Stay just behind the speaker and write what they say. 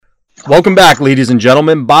Welcome back, ladies and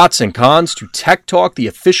gentlemen, bots and cons, to Tech Talk, the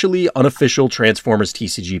officially unofficial Transformers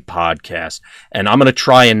TCG podcast. And I'm going to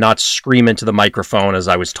try and not scream into the microphone as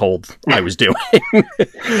I was told I was doing.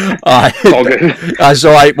 All good.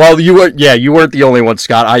 You weren't the only one,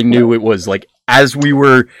 Scott. I knew it was like, as we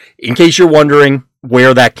were, in case you're wondering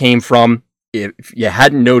where that came from, if you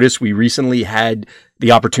hadn't noticed, we recently had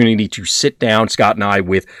the opportunity to sit down, Scott and I,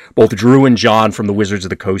 with both Drew and John from the Wizards of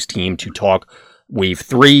the Coast team to talk Wave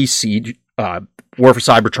 3, Siege, War for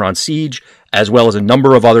Cybertron Siege, as well as a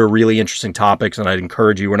number of other really interesting topics. And I'd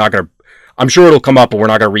encourage you, I'm sure it'll come up, but we're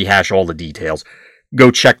not going to rehash all the details.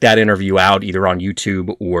 Go check that interview out either on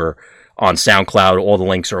YouTube or on SoundCloud. All the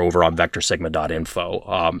links are over on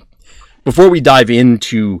vectorsigma.info. Before we dive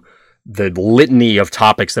into the litany of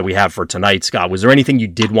topics that we have for tonight, Scott, was there anything you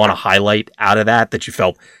did want to highlight out of that you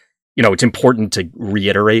felt, it's important to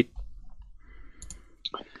reiterate?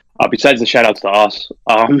 Besides the shout outs to us.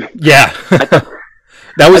 Yeah.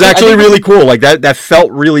 That was actually really cool. Like that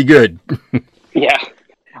felt really good. Yeah.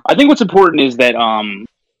 I think what's important is that, we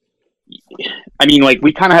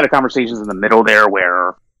kind of had a conversations in the middle there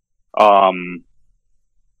where, I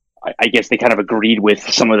guess they kind of agreed with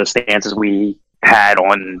some of the stances we had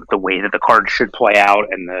on the way that the cards should play out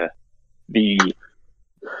and the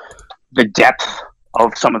depth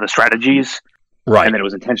of some of the strategies. Right. And that it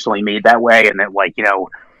was intentionally made that way. And that,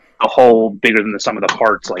 the whole bigger than the sum of the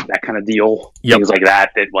parts, like that kind of deal, things like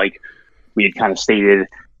that we had kind of stated,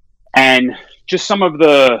 and just some of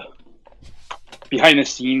the behind the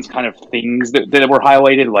scenes kind of things that were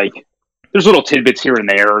highlighted. Like there's little tidbits here and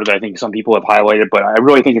there that I think some people have highlighted, but I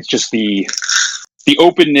really think it's just the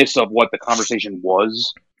openness of what the conversation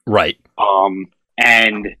was, right?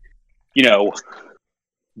 And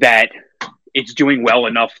that it's doing well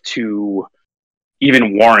enough to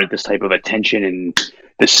even warrant this type of attention and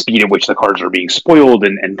the speed at which the cards are being spoiled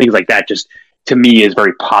and things like that, just to me is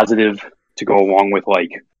very positive to go along with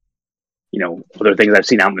other things I've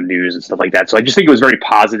seen out in the news and stuff like that. So I just think it was very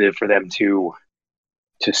positive for them to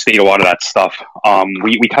state a lot of that stuff.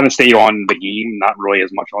 We kind of stayed on the game, not really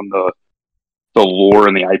as much on the lore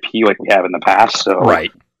and the IP like we have in the past. So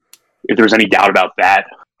right. If there's any doubt about that,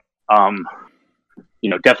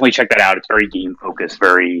 definitely check that out. It's very game focused,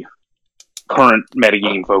 very current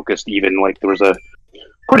metagame focused. Even there was a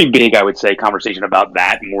pretty big, I would say, conversation about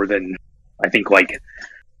that more than I think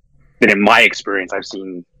than in my experience I've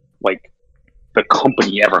seen the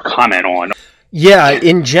company ever comment on. Yeah,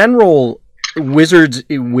 in general, Wizards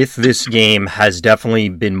with this game has definitely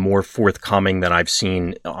been more forthcoming than I've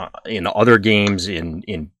seen in other games. At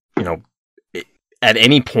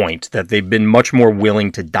any point that they've been much more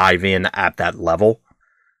willing to dive in at that level.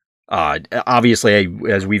 Obviously,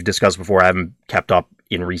 as we've discussed before, I haven't kept up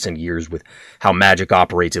in recent years with how Magic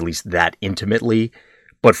operates, at least that intimately.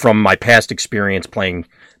 But from my past experience playing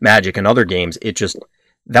Magic and other games,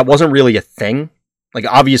 that wasn't really a thing.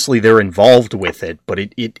 Obviously they're involved with it, but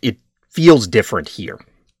it feels different here.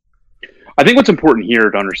 I think what's important here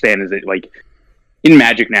to understand is that in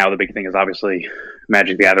Magic now, the big thing is obviously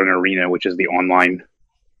Magic the Gathering Arena, which is the online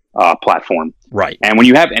platform. Right. And when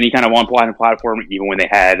you have any kind of online platform, even when they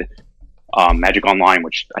had Magic Online,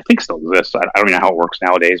 which I think still exists. I don't even know how it works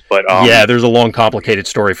nowadays, but yeah, there's a long, complicated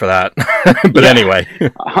story for that. But anyway,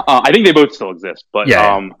 I think they both still exist. But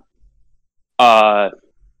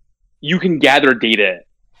you can gather data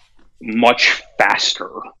much faster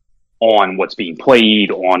on what's being played,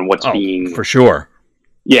 on what's being for sure.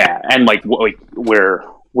 Yeah, and where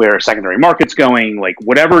secondary market's going,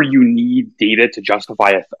 whatever you need data to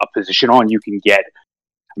justify a position on, you can get.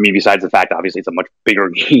 I mean, besides the fact, obviously, it's a much bigger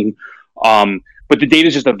game. But the data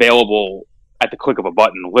is just available at the click of a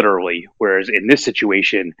button, literally. Whereas in this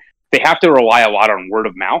situation, they have to rely a lot on word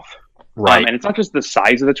of mouth. Right. And it's not just the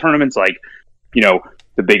size of the tournaments.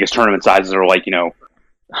 The biggest tournament sizes are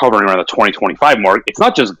hovering around the 20-25 mark. It's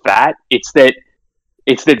not just that. It's that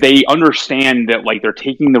they understand that they're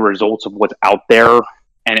taking the results of what's out there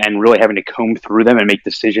and really having to comb through them and make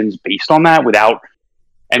decisions based on that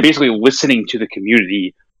and basically listening to the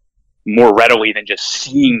community more readily than just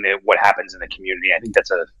seeing what happens in the community. I think that's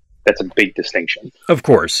a big distinction. Of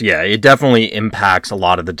course, yeah. It definitely impacts a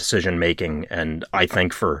lot of the decision making, and I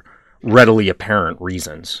think for readily apparent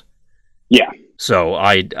reasons. Yeah. So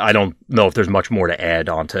I don't know if there's much more to add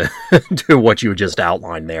on to what you just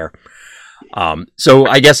outlined there. So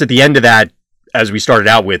I guess at the end of that, as we started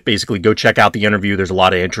out with, basically go check out the interview. There's a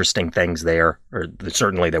lot of interesting things there, or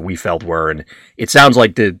certainly that we felt were, and it sounds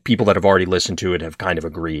like the people that have already listened to it have kind of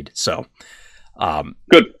agreed. So,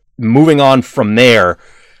 good. Moving on from there,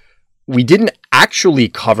 we didn't actually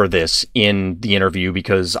cover this in the interview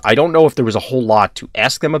because I don't know if there was a whole lot to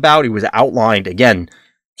ask them about. It was outlined, again,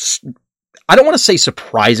 I don't want to say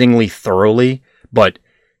surprisingly thoroughly, but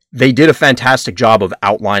they did a fantastic job of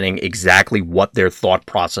outlining exactly what their thought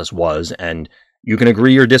process was, and you can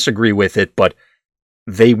agree or disagree with it, but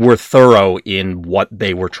they were thorough in what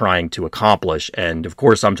they were trying to accomplish. And of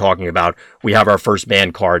course, I'm talking about, we have our first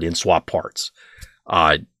band card in Swap Parts.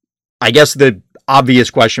 I guess the obvious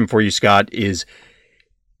question for you, Scott, is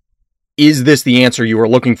this the answer you were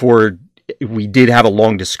looking for? We did have a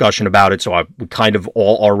long discussion about it, so we kind of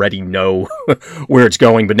all already know where it's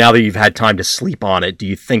going. But now that you've had time to sleep on it, do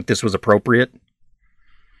you think this was appropriate?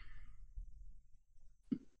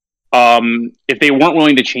 If they weren't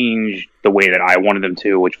willing to change the way that I wanted them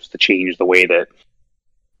to, which was to change the way that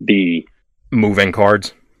the moving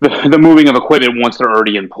cards, the moving of equipment once they're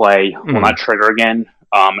already in play will not trigger again.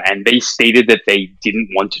 And they stated that they didn't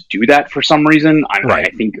want to do that for some reason. I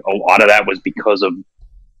think a lot of that was because of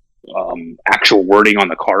actual wording on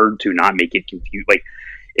the card to not make it confused. Like,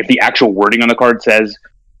 if the actual wording on the card says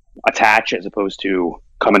attach as opposed to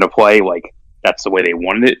come into play, like, that's the way they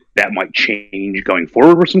wanted it, that might change going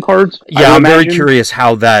forward with some cards. Yeah, I'm very curious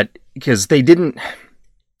how that, because they didn't,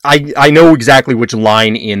 I know exactly which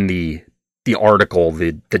line in the article,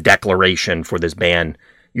 the declaration for this ban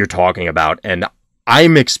you're talking about, and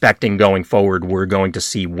I'm expecting going forward we're going to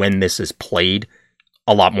see when this is played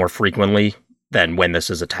a lot more frequently than when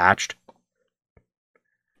this is attached.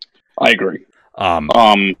 I agree.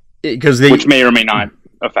 Because which may or may not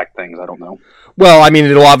affect things, I don't know. Well, I mean,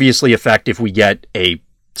 it'll obviously affect if we get a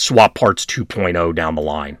Swap Parts 2.0 down the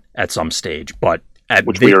line at some stage, but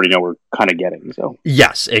which we already know we're kind of getting. So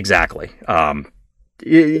yes, exactly.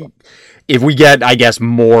 If we get, I guess,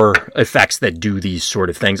 more effects that do these sort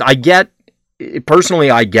of things, I get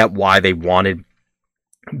why they wanted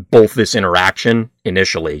both this interaction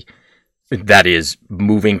initially, that is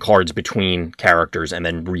moving cards between characters and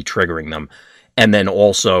then re-triggering them, and then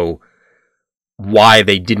also why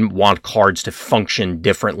they didn't want cards to function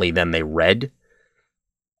differently than they read.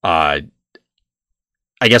 I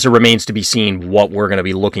guess it remains to be seen what we're going to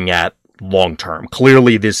be looking at long term.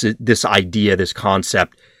 Clearly, this idea, this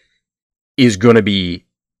concept, is going to be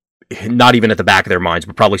not even at the back of their minds,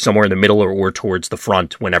 but probably somewhere in the middle or towards the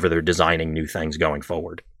front whenever they're designing new things going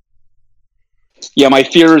forward. Yeah, my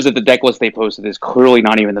fear is that the deck list they posted is clearly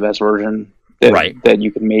not even the best version that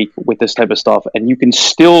you can make with this type of stuff, and you can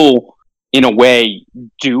still, in a way,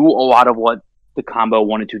 do a lot of what the combo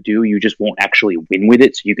wanted to do. You just won't actually win with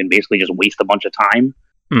it, so you can basically just waste a bunch of time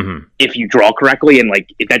if you draw correctly, and like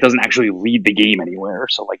if that doesn't actually lead the game anywhere.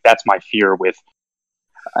 So like that's my fear with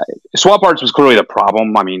Swap Arts was clearly the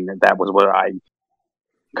problem. I mean, that was what I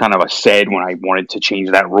kind of said when I wanted to change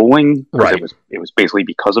that ruling. Right. It was basically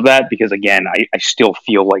because of that. Because again, I still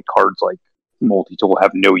feel like cards like Multi-Tool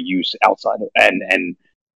have no use outside of and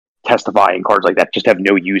Testifying cards like that just have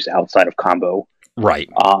no use outside of combo. Right.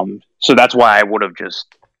 So that's why I would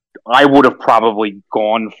have probably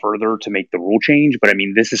gone further to make the rule change. But I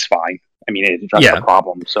mean, this is fine. I mean, it addressed the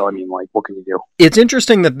problem. So I mean, like, what can you do? It's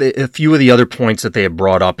interesting that a few of the other points that they have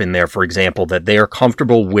brought up in there, for example, that they are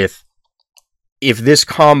comfortable with if this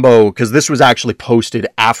combo, because this was actually posted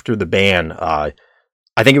after the ban. I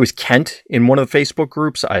think it was Kent in one of the Facebook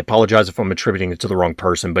groups. I apologize if I'm attributing it to the wrong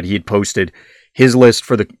person, but he had posted his list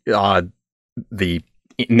for the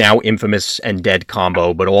now infamous and dead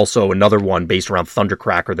combo, but also another one based around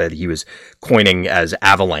Thundercracker that he was coining as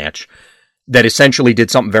Avalanche, that essentially did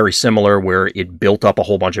something very similar where it built up a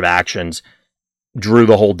whole bunch of actions, drew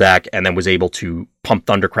the whole deck, and then was able to pump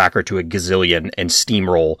Thundercracker to a gazillion and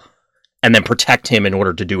steamroll, and then protect him in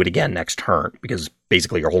order to do it again next turn, because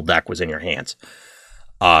basically your whole deck was in your hands.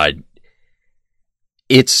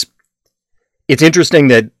 It's interesting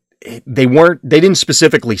that they didn't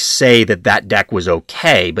specifically say that deck was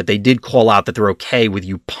okay, but they did call out that they're okay with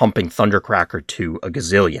you pumping Thundercracker to a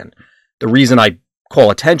gazillion. The reason I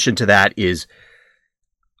call attention to that is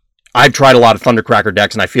I've tried a lot of Thundercracker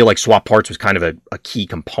decks, and I feel like Swap Parts was kind of a key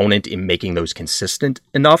component in making those consistent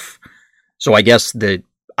enough. So I guess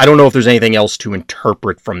I don't know if there's anything else to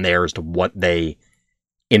interpret from there as to what they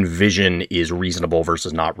envision is reasonable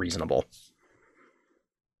versus not reasonable.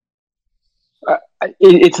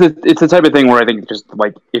 It's the type of thing where I think just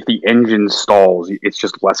like if the engine stalls, it's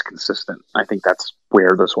just less consistent. I think that's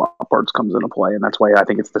where the Swap Parts comes into play, and that's why I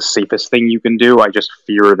think it's the safest thing you can do. I just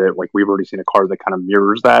fear that like we've already seen a card that kind of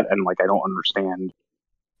mirrors that, and like I don't understand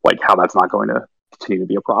like how that's not going to continue to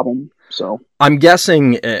be a problem. So I'm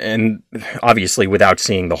guessing, and obviously without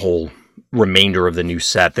seeing the whole remainder of the new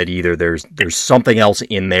set that either there's something else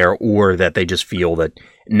in there, or that they just feel that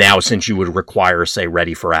now, since you would require, say,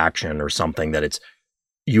 ready for action or something, that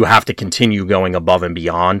you have to continue going above and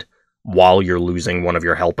beyond while you're losing one of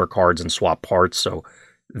your helper cards and swap parts, so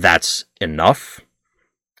that's enough.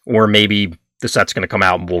 Or maybe the set's going to come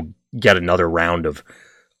out and we'll get another round of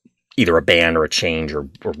either a ban or a change or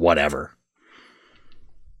whatever.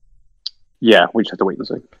 Yeah, we just have to wait and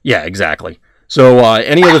see. Yeah, exactly. So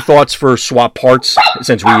any other thoughts for swap parts,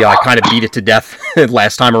 since we kind of beat it to death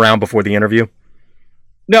last time around before the interview?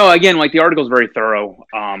 No, again, like, the article's very thorough.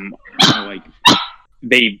 Like,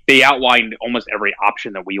 they outlined almost every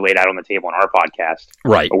option that we laid out on the table on our podcast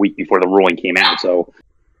right a week before the ruling came out. So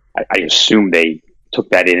I assume they took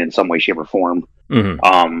that in some way, shape, or form.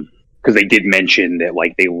 Mm-hmm. Because they did mention that,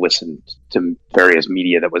 like, they listened to various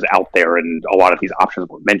media that was out there, and a lot of these options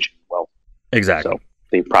were mentioned. Well, exactly. So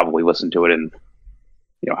they probably listened to it and,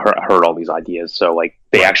 you know, heard all these ideas. So, like,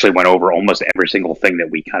 they actually went over almost every single thing that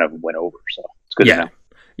we kind of went over. So it's good to know.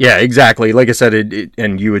 Yeah, exactly. Like I said,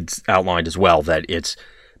 and you had outlined as well that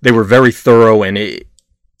they were very thorough, and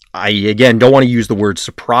I again don't want to use the word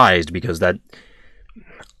surprised, because that,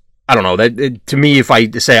 I don't know, that to me, if I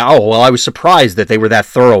say, oh well, I was surprised that they were that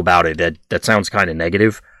thorough about it, that sounds kind of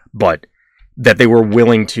negative. But that they were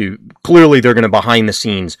willing to, clearly they're going to behind the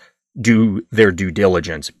scenes do their due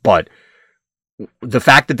diligence. But the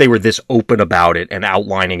fact that they were this open about it and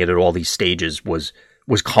outlining it at all these stages was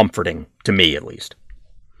comforting to me, at least.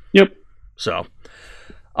 Yep. So,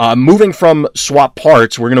 moving from swap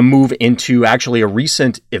parts, we're going to move into actually a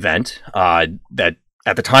recent event that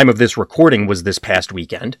at the time of this recording was this past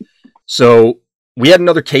weekend. So we had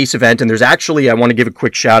another case event, and there's actually, I want to give a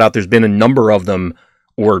quick shout out. There's been a number of them,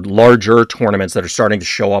 or larger tournaments, that are starting to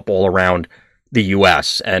show up all around the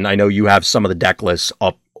U.S. And I know you have some of the deck lists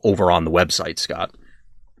up over on the website, Scott.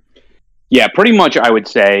 Yeah, pretty much. I would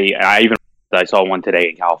say I saw one today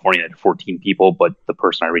in California that had 14 people, but the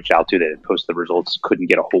person I reached out to that had posted the results couldn't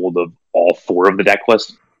get a hold of all 4 of the deck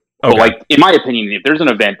lists. Okay. But, like, in my opinion, if there's an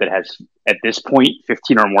event that has, at this point,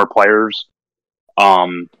 15 or more players,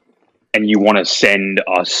 and you want to send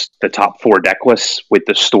us the top 4 deck lists with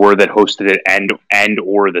the store that hosted it and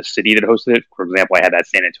or the city that hosted it. For example, I had that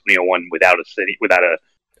San Antonio one without a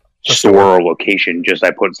store or location, just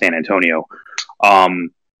I put San Antonio.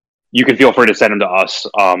 You can feel free to send them to us.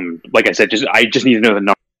 Like I said, I just need to know the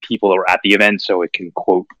number of people that were at the event so it can,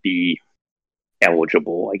 quote, be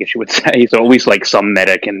eligible, I guess you would say. So at least, like, some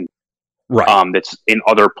meta can, that's in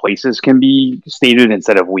other places can be stated,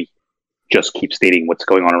 instead of we just keep stating what's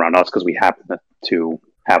going on around us, because we happen to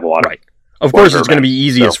have a lot of course, it's going to be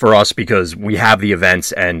easiest for us because we have the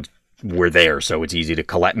events and we're there, so it's easy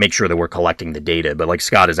to make sure that we're collecting the data. But like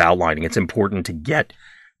Scott is outlining, it's important to get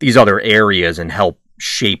these other areas and help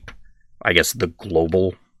shape, I guess, the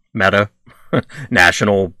global meta,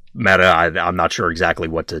 national meta. I'm not sure exactly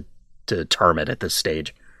what to term it at this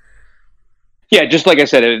stage. Yeah, just like I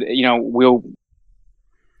said, you know,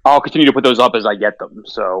 I'll continue to put those up as I get them.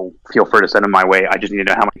 So feel free to send them my way. I just need to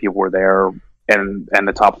know how many people were there, and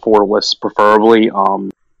the top 4 lists preferably.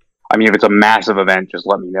 I mean, if it's a massive event, just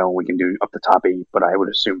let me know. We can do up to top 8, but I would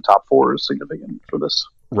assume top 4 is significant for this.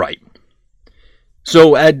 Right.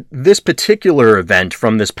 So at this particular event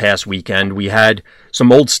from this past weekend, we had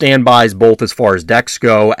some old standbys, both as far as decks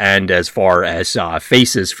go and as far as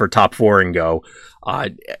faces for top 4 and go.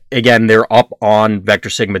 Again, they're up on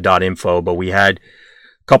vectorsigma.info, but we had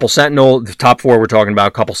a couple Sentinel, the top 4 we're talking about,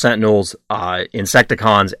 a couple Sentinels,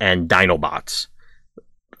 Insecticons, and Dinobots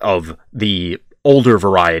of the older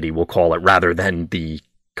variety, we'll call it, rather than the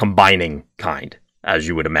combining kind, as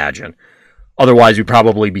you would imagine. Otherwise, we'd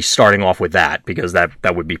probably be starting off with that, because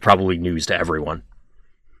that would be probably news to everyone.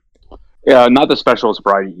 Yeah, not the specialist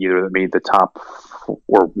variety either that made the top,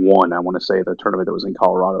 or one, I want to say, the tournament that was in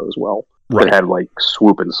Colorado as well. Right. That had, like,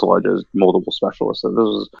 Swoop and Sludge as multiple specialists. So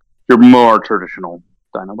this is your more traditional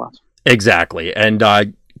Dinobots. Exactly. And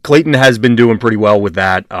Clayton has been doing pretty well with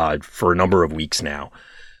that for a number of weeks now.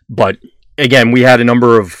 But again, we had a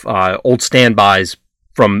number of old standbys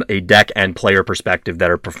from a deck and player perspective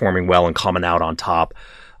that are performing well and coming out on top.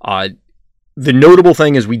 The notable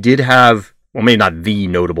thing is we did have, well, maybe not the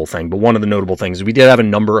notable thing, but one of the notable things is we did have a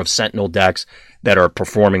number of Sentinel decks that are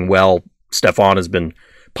performing well. Stefan has been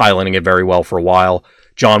piloting it very well for a while.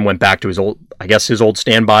 John went back to his old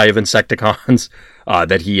standby of Insecticons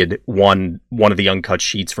that he had won one of the uncut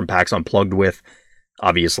sheets from PAX Unplugged with,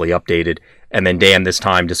 obviously updated. And then Dan this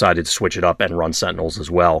time decided to switch it up and run Sentinels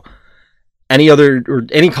as well.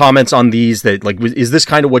 Any comments on these that, like, is this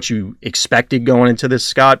kind of what you expected going into this,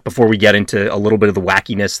 Scott, before we get into a little bit of the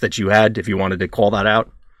wackiness that you had, if you wanted to call that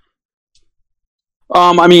out?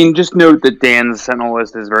 I mean, just note that Dan's Sentinel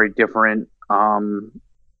list is very different.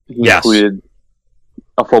 He Yes. included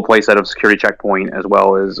a full play set of security checkpoint as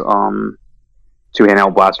well as two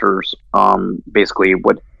handheld blasters. Basically,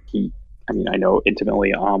 I know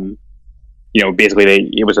intimately. Basically,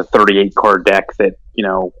 it was a 38 card deck that they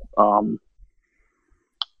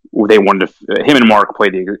wanted to. Him and Mark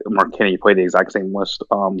Kinney played the exact same list.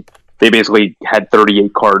 They basically had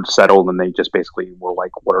 38 cards settled, and they just basically were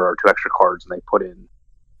like, "What are our 2 extra cards?" And they put in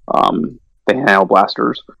the handheld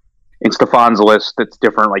blasters. In Stefan's list, that's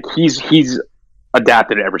different. Like he's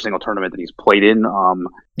adapted to every single tournament that he's played in.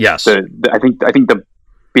 Yes. I think the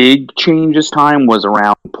big change this time was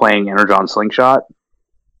around playing Energon Slingshot.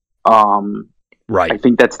 Right. I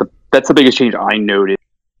think that's the biggest change I noted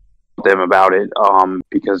them about it.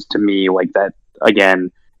 Because to me, like that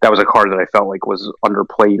again, that was a card that I felt like was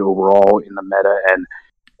underplayed overall in the meta, and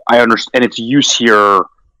I understand. And its use here,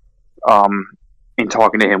 in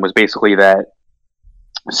talking to him, was basically that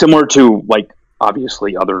similar to like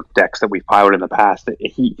obviously other decks that we've piloted in the past. That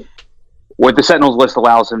what the Sentinels list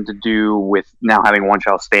allows him to do with now having One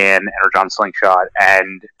Shell Stand, Energon Slingshot,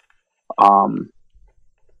 and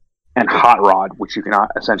Hot Rod, which you can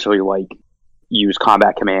essentially like use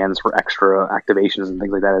combat commands for extra activations and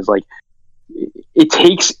things like that, is like it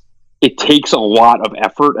takes a lot of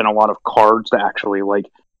effort and a lot of cards to actually like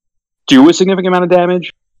do a significant amount of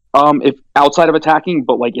damage if outside of attacking,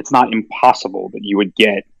 but like it's not impossible that you would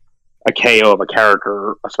get a KO of a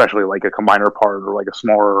character, especially like a combiner part or like a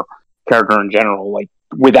smaller character in general, like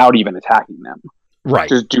without even attacking them. Right.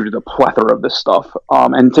 Just due to the plethora of this stuff.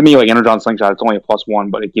 And to me, like Energon Slingshot, it's only a +1,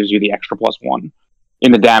 but it gives you the extra +1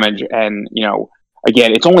 in the damage. And,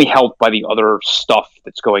 again, it's only helped by the other stuff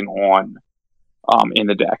that's going on in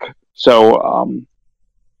the deck. So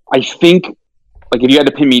I think, like, if you had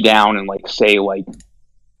to pin me down and, like, say, like,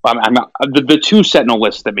 the 2 Sentinel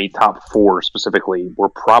lists that made top 4 specifically were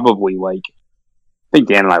probably, like, I think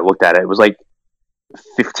Dan and I looked at it. It was, like,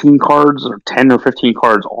 15 cards or 10 or 15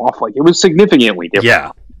 cards off. Like, it was significantly different.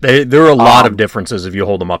 Yeah. There are a lot of differences if you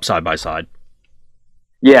hold them up side by side.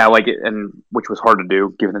 Yeah, and which was hard to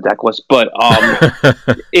do given the deck list, but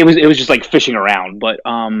it was just like fishing around. But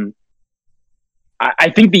I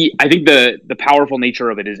think the powerful nature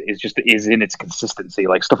of it is in its consistency.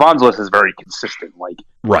 Like Stefan's list is very consistent. Like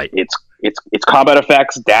right, it's combat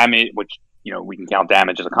effects, damage, which we can count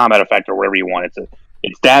damage as a combat effect or whatever you want.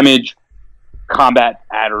 It's damage, combat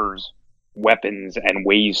adders, weapons, and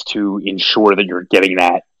ways to ensure that you're getting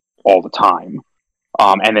that all the time,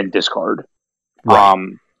 and then discard.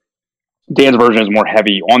 Right. Dan's version is more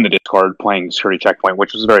heavy on the discard, playing security checkpoint,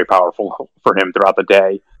 which was very powerful for him throughout the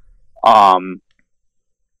day.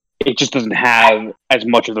 It just doesn't have as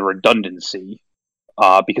much of the redundancy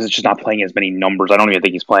because it's just not playing as many numbers. I don't even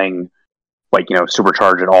think he's playing like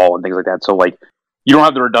supercharge at all and things like that. So like you don't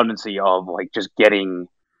have the redundancy of like just getting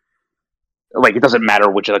like it doesn't matter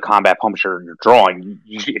which of the combat pumps you're drawing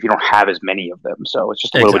if you don't have as many of them. So it's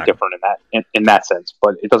just a little bit different in that sense.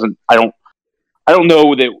 But it doesn't. I don't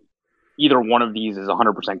know that either one of these is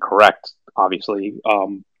 100% correct, obviously.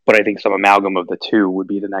 But I think some amalgam of the two would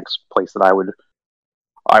be the next place that I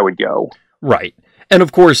would go. Right. And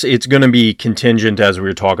of course, it's going to be contingent, as we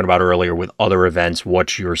were talking about earlier, with other events,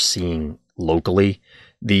 what you're seeing locally.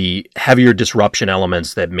 The heavier disruption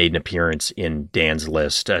elements that made an appearance in Dan's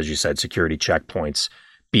list, as you said, security checkpoints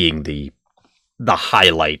being the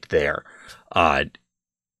highlight there.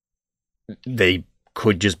 They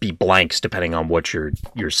could just be blanks depending on what you're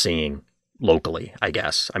seeing locally, I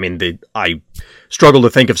guess. I mean, I struggle to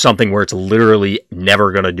think of something where it's literally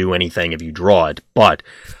never going to do anything if you draw it, but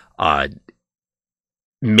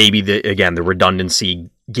maybe the redundancy,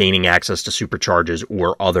 gaining access to supercharges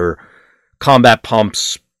or other combat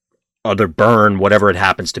pumps, other burn, whatever it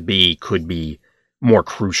happens to be, could be more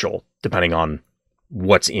crucial depending on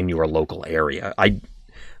what's in your local area.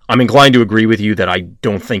 I'm inclined to agree with you that I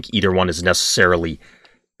don't think either one is necessarily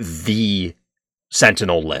the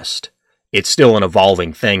Sentinel list. It's still an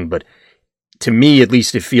evolving thing, but to me, at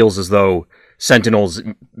least, it feels as though Sentinels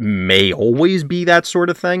may always be that sort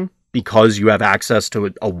of thing because you have access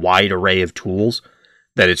to a wide array of tools,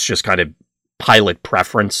 that it's just kind of pilot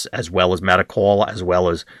preference as well as meta call, as well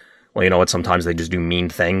as, well, you know what, sometimes they just do mean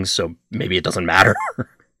things, so maybe it doesn't matter.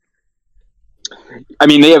 I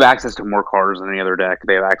mean, they have access to more cards than any other deck.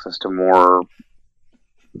 They have access to more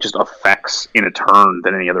just effects in a turn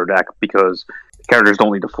than any other deck because characters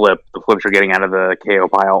don't need to flip. The flips you're getting out of the KO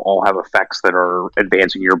pile all have effects that are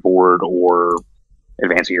advancing your board or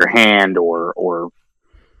advancing your hand or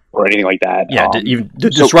anything like that. Yeah, even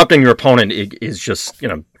disrupting your opponent is just,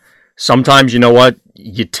 sometimes, you know what,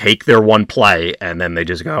 you take their one play and then they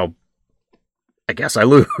just go, I guess I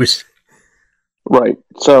lose. Right.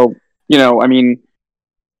 So, I mean,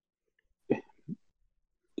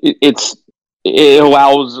 it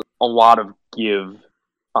allows a lot of give,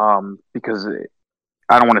 because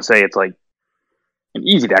I don't want to say it's like an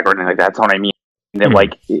easy deck or anything like that. That's what I mean. That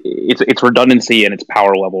like its redundancy and its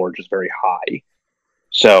power level are just very high.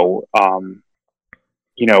 So,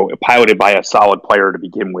 piloted by a solid player to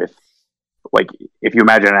begin with, like if you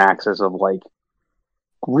imagine an axis of like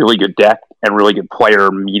really good deck and really good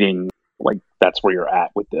player meeting, like that's where you're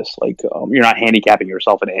at with this. Like you're not handicapping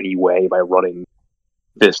yourself in any way by running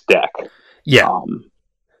this deck. Yeah.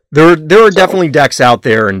 There are definitely decks out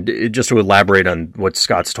there, and just to elaborate on what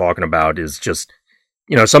Scott's talking about is just,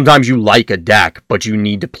 sometimes you like a deck, but you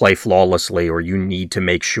need to play flawlessly, or you need to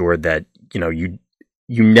make sure that, you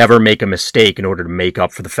never make a mistake in order to make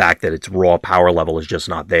up for the fact that its raw power level is just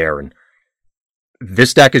not there. And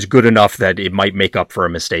this deck is good enough that it might make up for a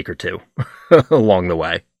mistake or two along the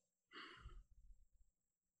way.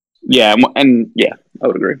 Yeah, and yeah, I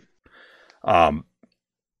would agree.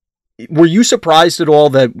 Were you surprised at all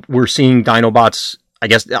that we're seeing Dinobots? I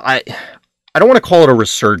guess I don't want to call it a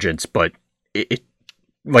resurgence, but it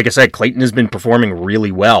like I said, Clayton has been performing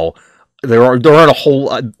really well. There aren't a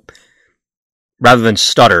whole rather than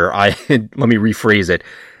stutter. Let me rephrase it.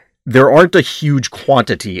 There aren't a huge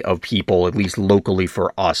quantity of people, at least locally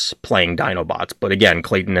for us, playing Dinobots. But again,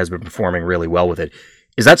 Clayton has been performing really well with it.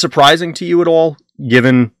 Is that surprising to you at all,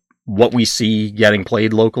 given what we see getting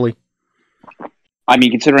played locally? I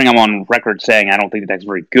mean, considering I'm on record saying I don't think the deck's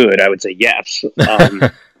very good, I would say yes.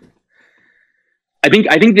 I think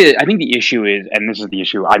the issue is, and this is the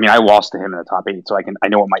issue. I mean, I lost to him in the top 8, so I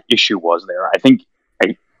know what my issue was there. I think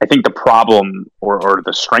the problem or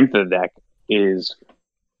the strength of the deck is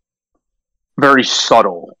very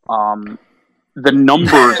subtle. The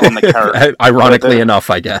numbers on the character, ironically enough,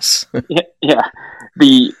 I guess. yeah,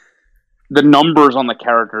 the numbers on the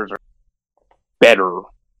characters are better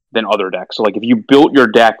than other decks. So like if you built your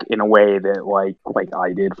deck in a way that like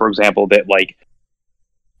I did, for example, that like,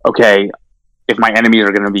 okay, if my enemies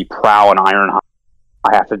are going to be Prowl and Ironhide,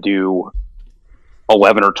 I have to do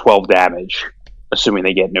 11 or 12 damage, assuming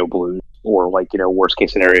they get no blues, or like, worst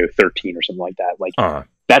case scenario 13 or something like that. Like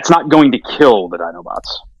that's not going to kill the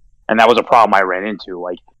Dinobots. And that was a problem I ran into.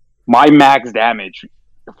 Like my max damage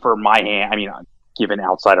for my hand, I mean, given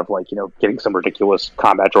outside of like, getting some ridiculous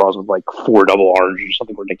combat draws with like 4 double orange or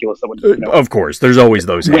something ridiculous that would, of course, there's always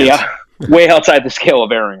those hands. Way outside the scale of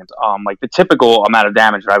variance. Like the typical amount of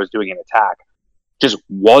damage that I was doing in attack just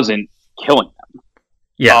wasn't killing them.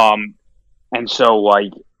 Yeah. And so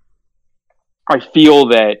like, I feel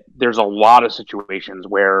that there's a lot of situations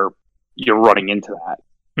where you're running into that.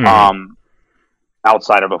 Mm-hmm.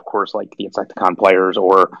 Outside of course, like the Insecticon players,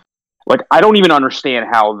 or like I don't even understand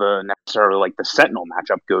how necessarily like the Sentinel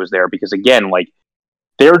matchup goes there, because again, like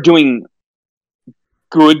they're doing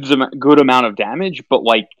good amount of damage, but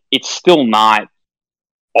like it's still not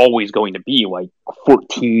always going to be like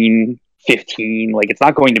 14, 15. Like it's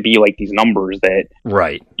not going to be like these numbers that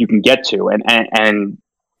you can get to, and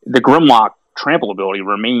the Grimlock trample ability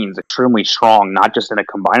remains extremely strong, not just in a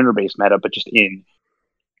combiner based meta, but just in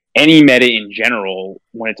any meta in general,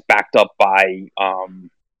 when it's backed up by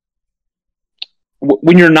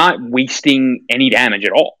when you're not wasting any damage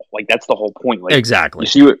at all. Like that's the whole point. Like exactly. You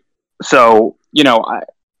see what? So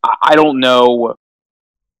I don't know.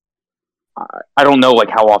 I don't know like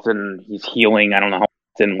how often he's healing. I don't know how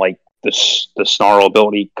often like the snarl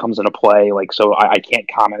ability comes into play. Like so, I can't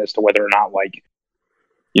comment as to whether or not like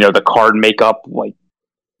the card makeup, like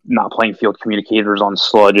not playing Field Communicators on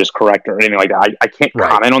Sludge is correct or anything like that. I can't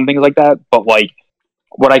comment on things like that, but like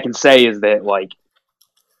what I can say is that like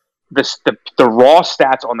the raw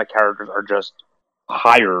stats on the characters are just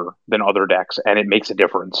higher than other decks, and it makes a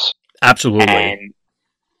difference. Absolutely.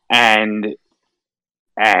 And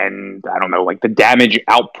I don't know, like the damage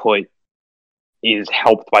output is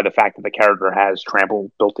helped by the fact that the character has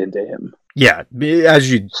trample built into him. Yeah,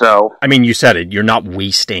 I mean, you said it. You're not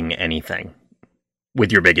wasting anything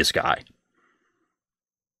with your biggest guy,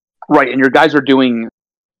 right? And your guys are doing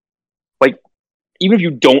like, even if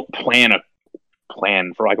you don't plan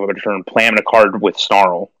for lack of a better term, plan a card with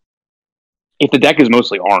Snarl. If the deck is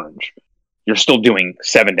mostly orange, you're still doing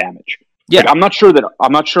 7 damage. Yeah, like, I'm not sure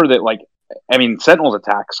that like, I mean, Sentinel's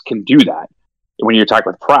attacks can do that when you attack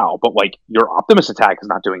with Prowl, but like your Optimus attack is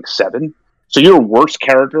not doing 7. So your worst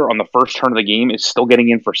character on the first turn of the game is still getting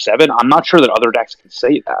in for 7. I'm not sure that other decks can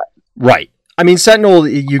say that. Right. I mean, Sentinel,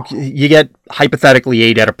 you get hypothetically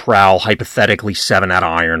 8 out of Prowl, hypothetically 7 out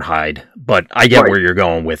of Ironhide, but I get where you're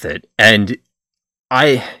going with it. And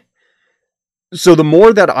So the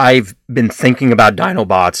more that I've been thinking about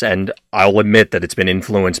Dinobots, and I'll admit that it's been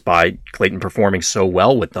influenced by Clayton performing so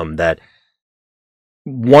well with them, that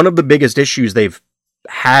one of the biggest issues they've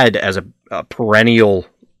had as a perennial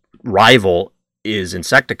rival is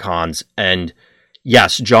Insecticons. And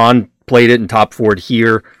yes, John played it in Top Ford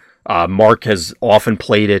here. Mark has often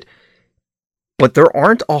played it. But there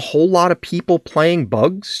aren't a whole lot of people playing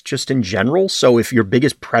bugs just in general. So if your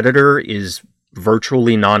biggest predator is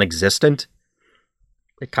virtually non-existent,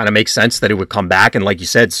 it kind of makes sense that it would come back. And like you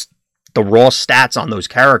said, the raw stats on those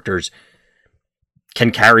characters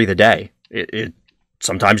can carry the day. It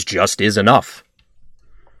sometimes just is enough.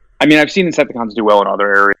 I mean, I've seen Insecticons do well in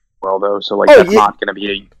other areas as well, though. So, that's not going to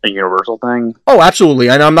be a universal thing. Oh, absolutely.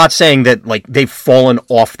 And I'm not saying that, they've fallen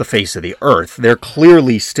off the face of the earth. They're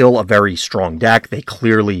clearly still a very strong deck. They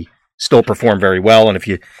clearly still perform very well. And if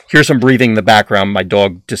you hear some breathing in the background, my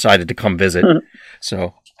dog decided to come visit.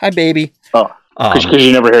 So, hi, baby. Oh. Because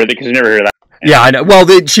you never hear that. Yeah, I know. Well,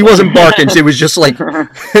 she wasn't barking. She was just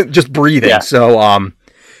just breathing. Yeah. So, well,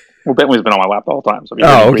 Bentley's been on my lap the whole time. So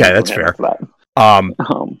okay, that's fair.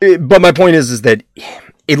 But my point is that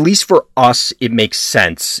at least for us, it makes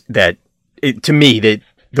sense that to me that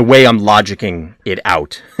the way I'm logicking it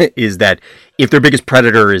out is that if their biggest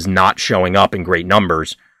predator is not showing up in great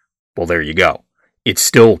numbers, well, there you go. It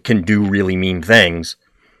still can do really mean things.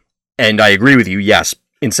 And I agree with you. Yes.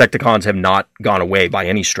 Insecticons have not gone away by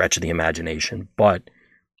any stretch of the imagination, but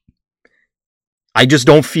I just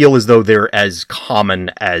don't feel as though they're as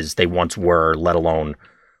common as they once were, let alone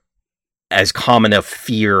as common a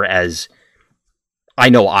fear as I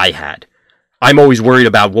know I had. I'm always worried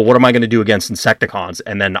about, well, what am I going to do against Insecticons?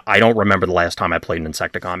 And then I don't remember the last time I played an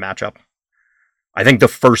Insecticon matchup. I think the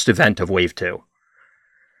first event of Wave 2.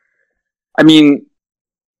 I mean,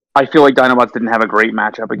 I feel like Dinobots didn't have a great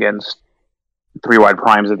matchup against 3-Wide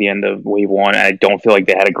Primes at the end of Wave 1, and I don't feel like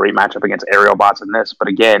they had a great matchup against Aerial Bots in this. But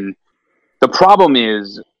again, the problem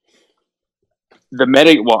is the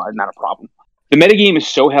meta... Well, not a problem. The metagame is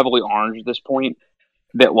so heavily orange at this point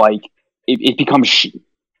that, it becomes,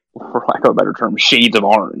 for lack of a better term, shades of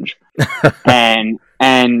orange. and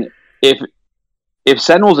if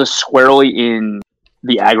Sentinels is squarely in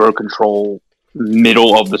the aggro control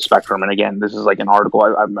middle of the spectrum, and again, this is an article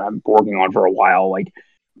I'm working on for a while,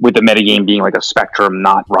 with the metagame being a spectrum,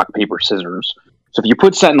 not rock, paper, scissors. So if you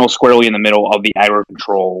put Sentinel squarely in the middle of the aggro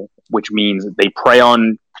control, which means they prey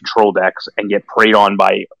on control decks and get preyed on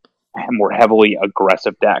by more heavily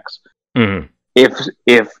aggressive decks. Mm-hmm.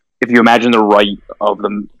 If you imagine the right of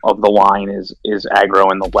the line is aggro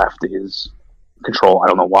and the left is control, I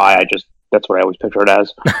don't know why. That's what I always picture it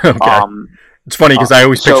as. Okay. It's funny because I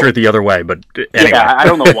always picture it the other way, but anyway. Yeah, I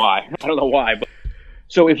don't know why. But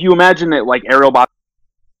so if you imagine that Aerial Bot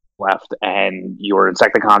left and your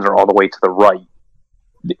Insecticons are all the way to the right,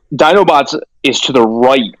 Dinobots is to the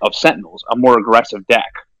right of Sentinels, a more aggressive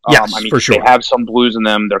deck. Yes, for sure. They have some blues in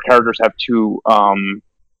them. Their characters have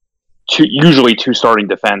usually two starting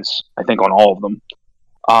defense, I think, on all of them.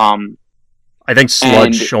 I think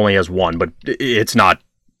Sludge only has one, but it's not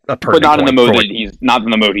a pertinent point. But not in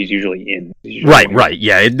the mode he's usually in. Right.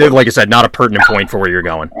 Yeah, like I said, not a pertinent point for where you're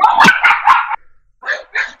going.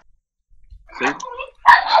 See?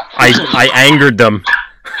 I angered them.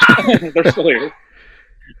 They're still here.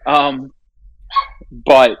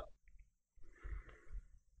 But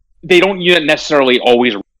they don't necessarily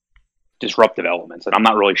always disruptive elements, and I'm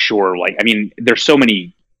not really sure. There's so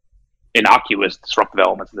many innocuous disruptive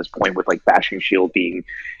elements at this point, with Bashing Shield being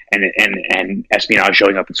and Espionage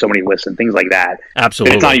showing up in so many lists and things like that.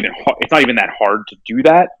 Absolutely, it's not even that hard to do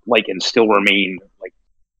that, and still remain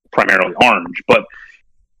primarily orange. But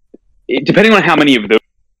depending on how many of those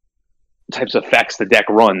types of effects the deck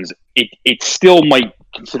runs, it still might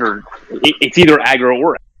consider it's either aggro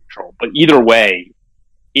or control. But either way,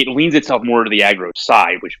 it leans itself more to the aggro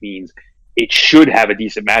side, which means it should have a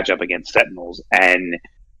decent matchup against Sentinels and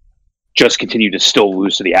just continue to still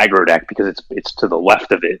lose to the aggro deck because it's to the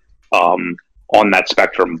left of it on that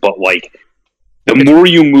spectrum. But the more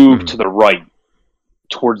you move to the right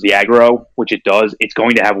towards the aggro, which it does, it's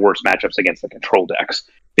going to have worse matchups against the control decks.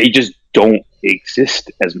 They just don't exist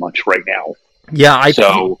as much right now. Yeah, I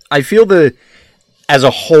feel as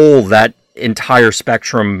a whole, that entire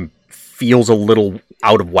spectrum feels a little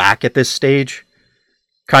out of whack at this stage.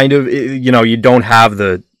 Kind of, you don't have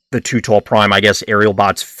the too tall prime. I guess Aerial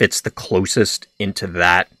Bots fits the closest into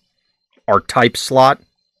that archetype slot.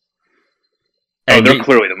 And they're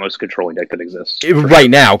clearly the most controlling deck that exists. Right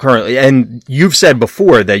now, currently. And you've said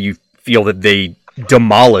before that you feel that they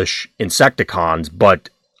demolish Insecticons, but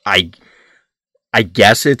I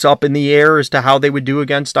guess it's up in the air as to how they would do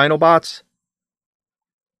against Dinobots.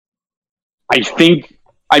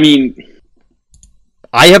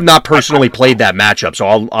 I have not personally played that matchup,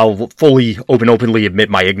 so I'll fully openly admit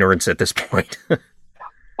my ignorance at this point.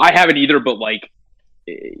 I haven't either, but like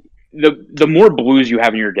the more blues you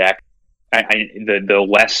have in your deck, the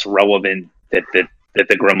less relevant that the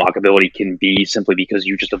Grimlock ability can be, simply because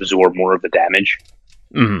you just absorb more of the damage.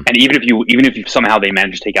 Mm-hmm. And even if somehow they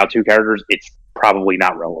manage to take out 2 characters, it's probably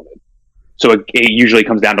not relevant. So it usually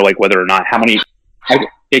comes down to like whether or not how many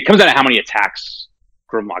attacks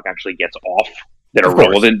Grimlock actually gets off that are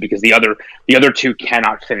relevant, because the other 2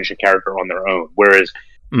 cannot finish a character on their own, whereas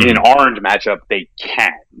in an orange matchup they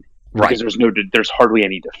can, because there's hardly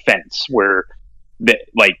any defense. Where the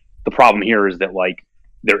problem here is that like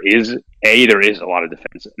there is a lot of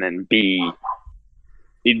defense, and then B,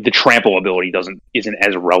 the trample ability isn't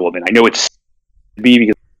as relevant. I know it's B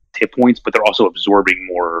because it's hit points, but they're also absorbing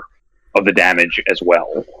more of the damage as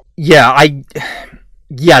well. Yeah,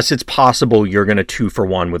 yes, it's possible you're going to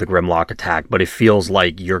 2-for-1 with a Grimlock attack, but it feels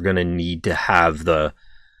like you're going to need to have the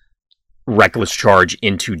Reckless Charge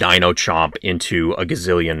into Dino Chomp into a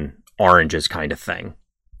gazillion oranges kind of thing.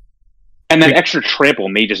 And that extra trample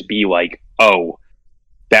may just be like, oh,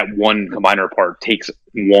 that one combiner part takes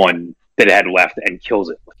 1 that it had left and kills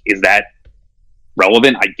it. Is that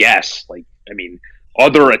relevant? I guess.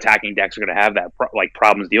 Other attacking decks are going to have that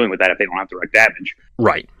problems dealing with that if they don't have direct damage.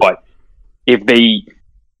 Right. But if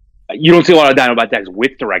you don't see a lot of Dinobot decks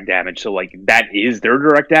with direct damage, so like that is their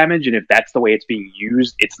direct damage, and if that's the way it's being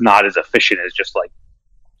used, it's not as efficient as just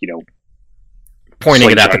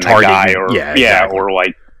pointing it at the target, exactly.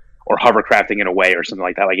 or hovercrafting it away or something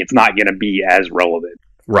like that. Like, it's not going to be as relevant.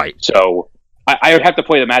 Right. So I would have to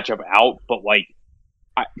play the matchup out, but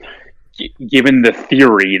given the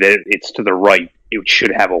theory that it's to the right, it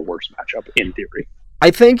should have a worse matchup in theory.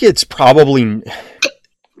 I think it's probably,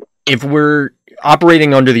 if we're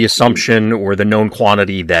operating under the assumption or the known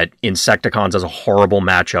quantity that Insecticons has a horrible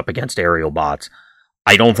matchup against aerial bots,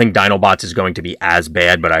 I don't think Dinobots is going to be as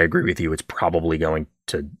bad, but I agree with you. It's probably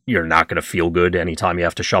you're not going to feel good anytime you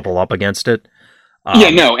have to shuffle up against it.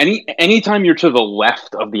 Anytime you're to the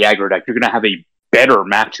left of the aggro deck, you're going to have a better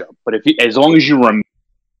matchup. But as long as you remain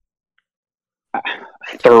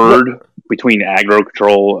third between aggro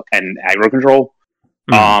control and aggro control,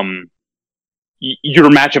 your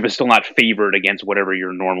matchup is still not favored against whatever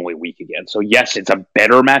you're normally weak against. So yes, it's a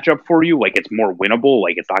better matchup for you. Like, it's more winnable.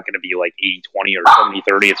 Like, it's not going to be like 80-20 or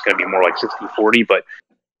 70-30. It's going to be more like 60-40. But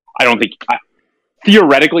I don't think,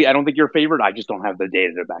 theoretically, I don't think you're favored. I just don't have the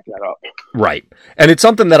data to back that up. Right. And it's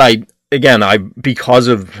something that because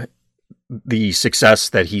of the success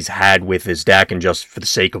that he's had with his deck, and just for the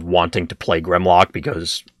sake of wanting to play Grimlock,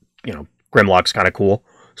 because, Grimlock's kind of cool.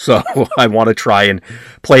 So I want to try and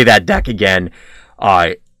play that deck again.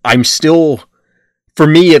 I'm still, for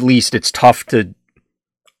me at least, it's tough to,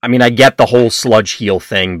 I get the whole sludge heal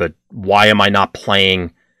thing, but why am I not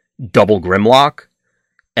playing double Grimlock?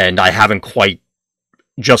 And I haven't quite,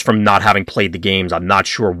 just from not having played the games, I'm not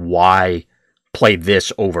sure why play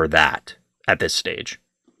this over that at this stage.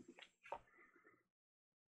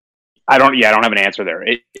 I don't have an answer there.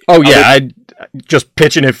 I'm just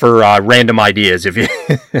pitching it for random ideas. If you,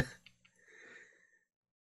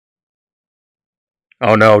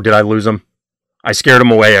 oh no, did I lose him? I scared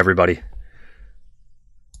him away, everybody.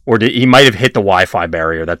 Or he might have hit the Wi-Fi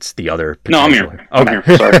barrier. That's the other. No, I'm here. Okay, I'm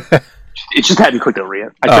here. Sorry, it just hadn't clicked over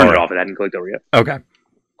yet. I turned it off. It hadn't clicked over yet. Okay.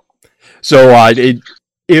 So it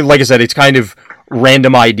like I said, it's kind of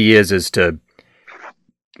random ideas as to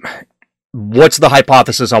what's the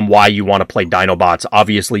hypothesis on why you want to play Dinobots.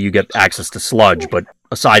 Obviously, you get access to Sludge, but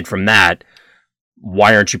aside from that,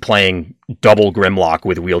 why aren't you playing double Grimlock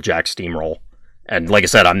with Wheeljack Steamroll? And like I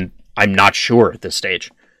said, I'm not sure at this stage,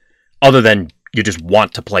 other than you just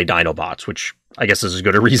want to play Dinobots, which I guess is as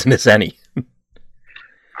good a reason as any.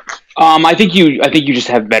 I think you just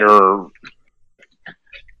have better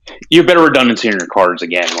redundancy in your cards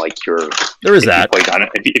again. Like there is that.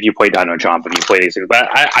 If you play Dino Chomp, if you play these things, but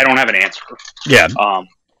I don't have an answer. Yeah.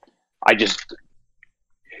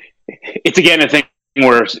 It's again a thing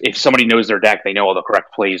where if somebody knows their deck, they know all the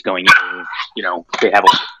correct plays going in. They have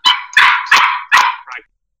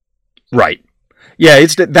right. Yeah,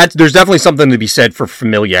 there's definitely something to be said for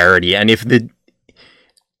familiarity, and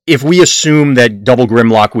if we assume that double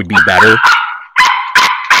Grimlock would be better,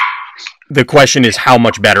 the question is, how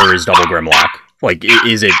much better is double Grimlock? Like,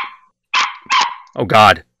 is it? Oh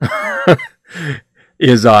God, so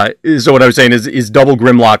what I was saying is double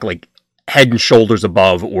Grimlock like head and shoulders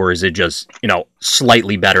above, or is it just,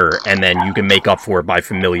 slightly better, and then you can make up for it by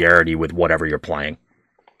familiarity with whatever you're playing?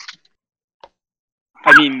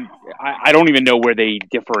 I mean, I don't even know where they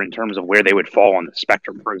differ in terms of where they would fall on the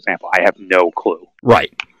spectrum, for example. I have no clue.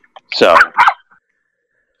 Right. So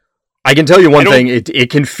I can tell you one thing, it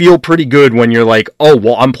can feel pretty good when you're like, oh,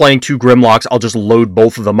 well, I'm playing 2 Grimlocks, I'll just load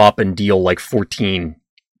both of them up and deal like 14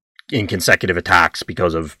 in consecutive attacks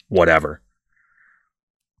because of whatever.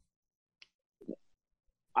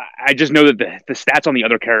 I just know that the stats on the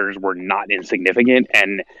other characters were not insignificant,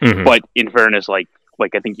 and Mhm. but in fairness, like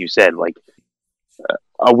I think you said, like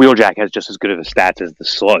a Wheeljack has just as good of a stats as the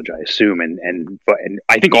Sludge, I assume, and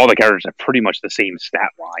I think all the characters have pretty much the same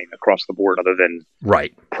stat line across the board, other than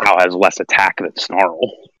Right. Prowl has less attack than Snarl.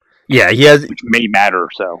 Yeah, he has. Which may matter.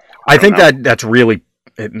 So I think that's really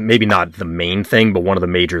maybe not the main thing, but one of the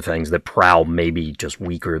major things that Prowl may be just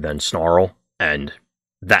weaker than Snarl, and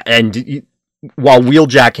while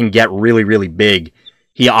Wheeljack can get really, really big,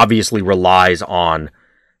 he obviously relies on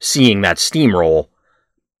seeing that steamroll.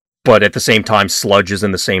 But at the same time, Sludge is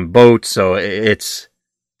in the same boat, so I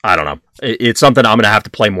don't know. It's something I'm going to have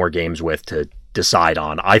to play more games with to decide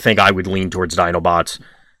on. I think I would lean towards Dinobots,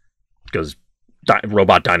 because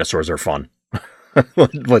robot dinosaurs are fun.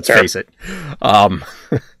 Let's face it.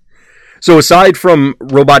 So aside from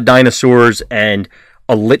robot dinosaurs and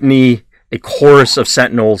a chorus of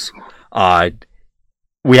Sentinels,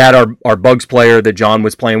 we had our Bugs player that John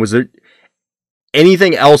was playing. Was there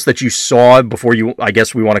anything else that you saw before I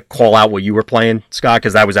guess we want to call out what you were playing, Scott,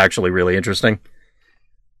 because that was actually really interesting?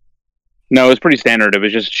 No, it was pretty standard. It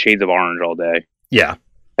was just shades of orange all day. Yeah.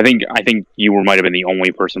 I think you might have been the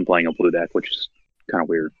only person playing a blue deck, which is kind of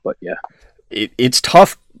weird, but yeah. It's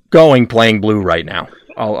tough playing blue right now.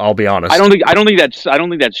 I'll be honest. I don't think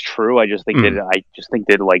that's true. I just think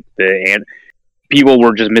that like people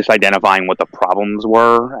were just misidentifying what the problems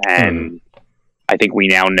were, and I think we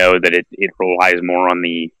now know that it relies more on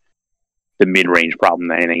the mid-range problem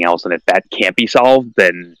than anything else, and if that can't be solved,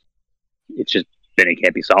 then it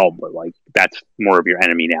can't be solved. But like that's more of your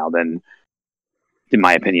enemy now than, in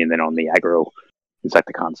my opinion, than on the aggro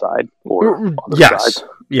Insecticon side or other sides.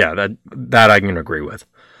 Yeah, that I can agree with.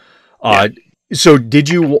 So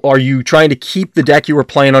are you trying to keep the deck you were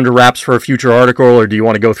playing under wraps for a future article, or do you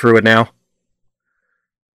want to go through it now?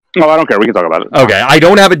 No, I don't care. We can talk about it. Okay, I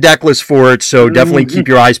don't have a deck list for it, so definitely keep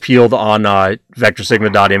your eyes peeled on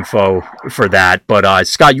vectorsigma.info for that. But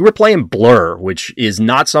Scott, you were playing Blur, which is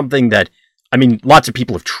not something that, I mean, lots of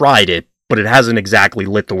people have tried it, but it hasn't exactly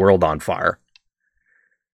lit the world on fire.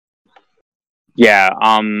 Yeah,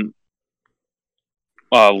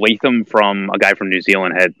 Latham, from a guy from New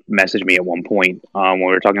Zealand, had messaged me at one point when we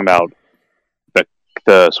were talking about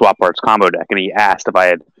the Swap Parts combo deck, and he asked if I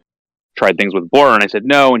had tried things with Blur, and I said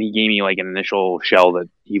no, and he gave me like an initial shell that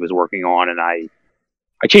he was working on, and I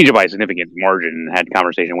changed it by a significant margin and had a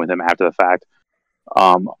conversation with him after the fact.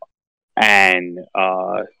 So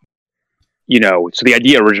the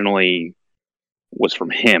idea originally was from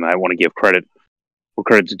him. I want to give credit where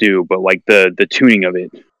credit's due, but like the tuning of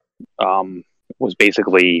it was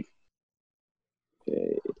basically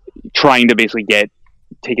trying to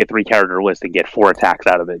take a 3-character list and get 4 attacks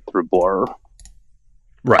out of it through Blur.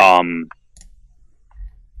 Right.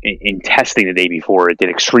 In testing the day before, it did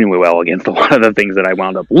extremely well against a lot of the things that I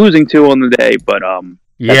wound up losing to on the day. But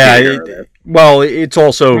it's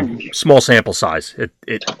also small sample size.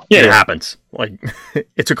 It happens. Like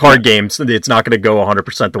it's a card game, so it's not going to go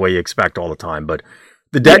 100% the way you expect all the time. But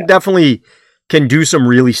the deck definitely can do some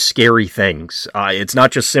really scary things. It's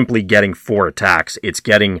not just simply getting 4 attacks; it's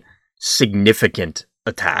getting significant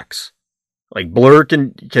attacks. Like Blur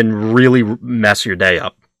can really mess your day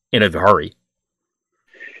up in a hurry.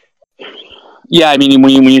 Yeah, I mean,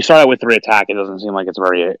 when you start out with 3 attack, it doesn't seem like it's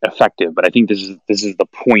very effective. But I think this is the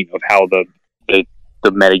point of how the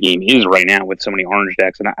metagame is right now with so many orange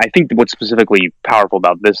decks. And I think what's specifically powerful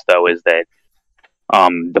about this, though, is that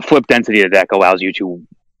the flip density of the deck allows you to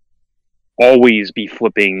always be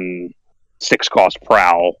flipping 6-cost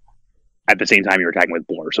Prowl at the same time you're attacking with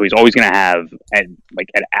Blur. So he's always going to have, at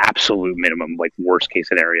absolute minimum, like worst case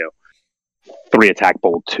scenario, 3 attack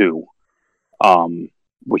bolt 2,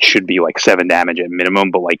 which should be like 7 damage at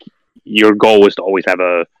minimum. But like your goal is to always have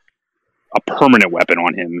a permanent weapon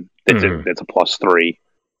on him that's a +3,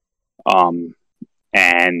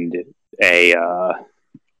 and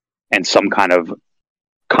some kind of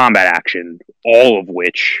combat action, all of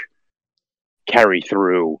which carry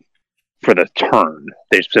through for the turn.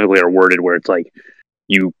 They specifically are worded where it's like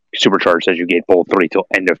you supercharge says you get bolt 3 till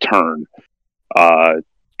end of turn.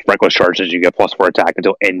 reckless charges, you get +4 attack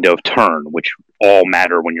until end of turn, which all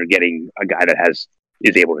matter when you're getting a guy that is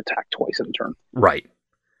able to attack twice in a turn. Right.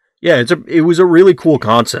 Yeah, it was a really cool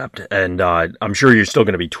concept, and I'm sure you're still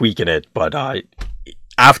going to be tweaking it, but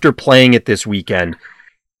after playing it this weekend,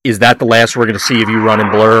 is that the last we're going to see of you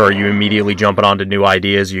running Blur, or are you immediately jumping onto new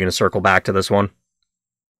ideas? Are you going to circle back to this one?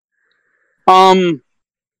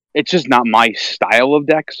 It's just not my style of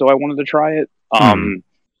deck, so I wanted to try it.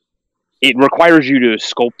 It requires you to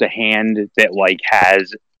sculpt a hand that like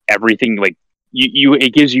has everything. Like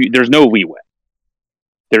it gives you. There's no leeway.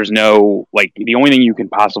 There's no like the only thing you can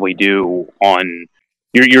possibly do on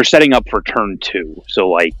you're setting up for turn 2. So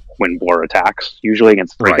like when Blur attacks, usually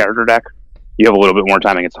against a 3-character deck, you have a little bit more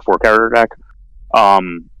time against a 4-character deck.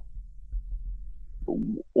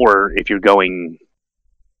 Or if you're going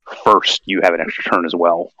first, you have an extra turn as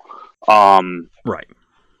well. Right.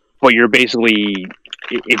 But you're basically,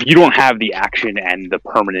 if you don't have the action and the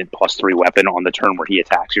permanent +3 weapon on the turn where he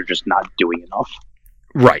attacks, you're just not doing enough.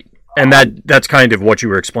 Right. And that's kind of what you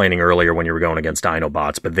were explaining earlier when you were going against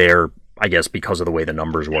Dinobots, but there, I guess because of the way the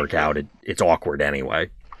numbers work out, it's awkward anyway.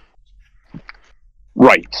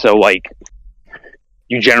 Right. So, like,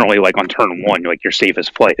 you generally, like, on turn 1, like, your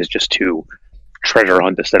safest play is just to treasure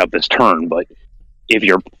hunt to set up this turn, but if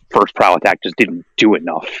your first prowl attack just didn't do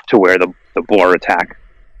enough to where the Blur attack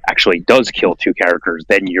actually does kill 2 characters,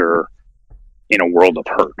 then you're in a world of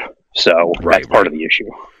hurt. So that's part of the issue.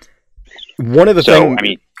 One of the things... I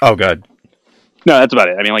mean... Oh, good. No, that's about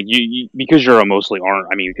it. I mean, like, you because you're a mostly orange...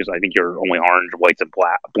 I mean, because I think you're only orange, whites, and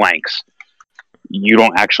blanks, you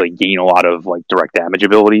don't actually gain a lot of, like, direct damage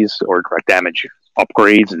abilities or direct damage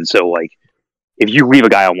upgrades, and so, like, if you leave a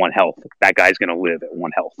guy on 1 health, that guy's going to live at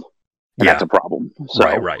 1 health. And that's a problem.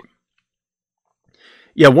 So, Right.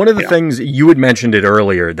 Yeah, one of the things, you had mentioned it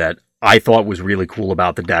earlier, that I thought was really cool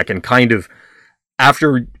about the deck, and kind of,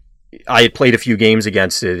 after I had played a few games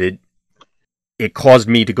against it, it caused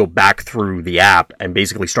me to go back through the app and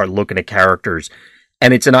basically start looking at characters.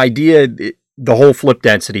 And it's an idea, the whole flip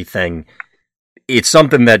density thing, it's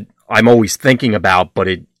something that I'm always thinking about, but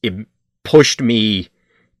it pushed me,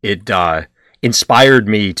 it inspired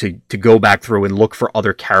me to go back through and look for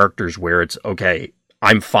other characters where it's, okay,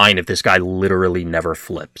 I'm fine if this guy literally never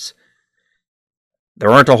flips. There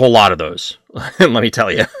aren't a whole lot of those, let me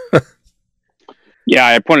tell you. Yeah,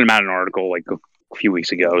 I pointed him out in an article like a few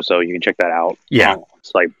weeks ago, so you can check that out. Yeah.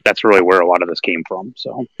 It's like, that's really where a lot of this came from.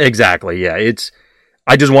 So exactly, yeah.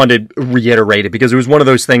 I just wanted to reiterate it because it was one of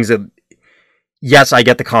those things that, yes, I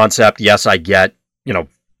get the concept. Yes, I get,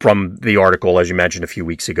 from the article, as you mentioned a few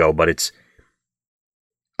weeks ago, but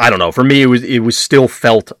I don't know. For me, it was still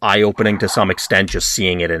felt eye-opening to some extent just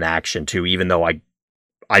seeing it in action too, even though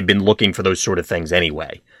I've been looking for those sort of things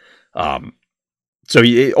anyway. So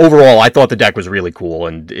overall, I thought the deck was really cool,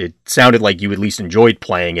 and it sounded like you at least enjoyed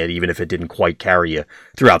playing it, even if it didn't quite carry you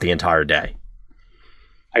throughout the entire day.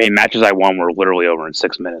 I mean, matches I won were literally over in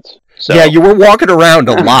 6 minutes. So. Yeah, you were walking around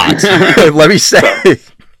a lot, let me say.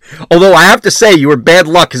 Although I have to say, you were bad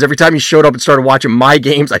luck, because every time you showed up and started watching my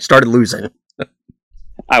games, I started losing.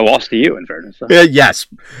 I lost to you, in fairness. So. Yes.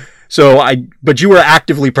 But you were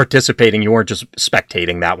actively participating. You weren't just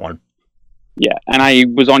spectating that one. Yeah, and I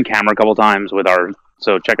was on camera a couple times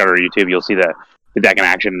so check out our YouTube. You'll see the deck in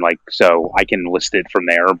action, so I can list it from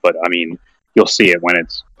there, but I mean, you'll see it when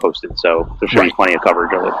it's posted, so there should be plenty of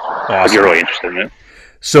coverage of it if you're really interested in it.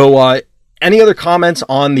 So, any other comments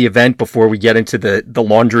on the event before we get into the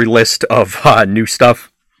laundry list of new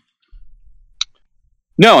stuff?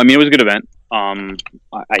 No, I mean, it was a good event.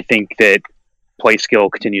 I think that play skill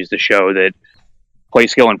continues to show that play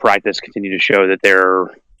skill and practice continue to show that they're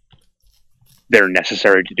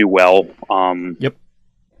necessary to do well. Yep.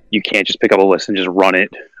 You can't just pick up a list and just run it.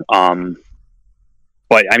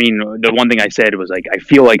 But I mean, the one thing I said was like, I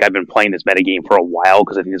feel like I've been playing this metagame for a while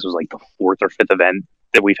because I think this was like the 4th or 5th event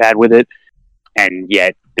that we've had with it. And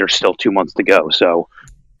yet there's still 2 months to go. So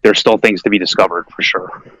there's still things to be discovered for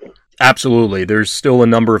sure. Absolutely. There's still a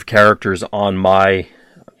number of characters on I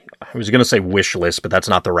was going to say wish list, but that's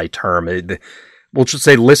not the right term. We'll just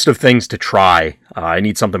say list of things to try. I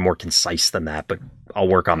need something more concise than that, but I'll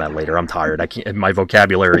work on that later. I'm tired. My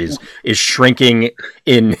vocabulary is shrinking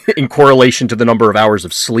in correlation to the number of hours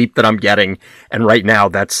of sleep that I'm getting, and right now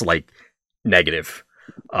that's like negative.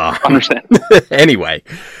 Understand. Anyway,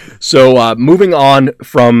 so moving on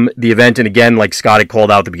from the event, and again, like Scott had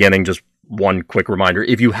called out at the beginning, just one quick reminder: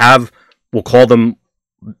 if you have, we'll call them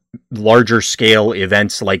larger scale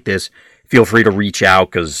events like this, feel free to reach out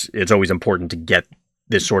because it's always important to get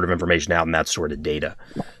this sort of information out and that sort of data.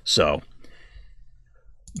 So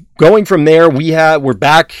going from there, we're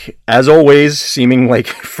back as always, seeming like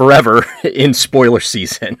forever in spoiler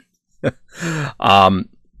season.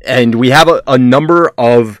 And we have a number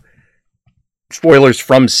of spoilers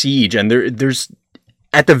from Siege, and there's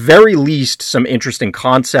at the very least some interesting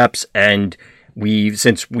concepts. And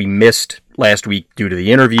since we missed last week due to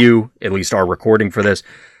the interview, at least our recording for this,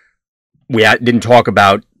 we didn't talk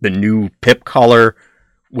about the new pip color,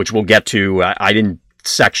 which we'll get to. I didn't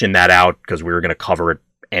section that out because we were going to cover it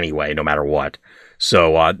anyway, no matter what.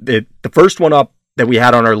 So the first one up that we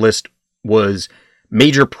had on our list was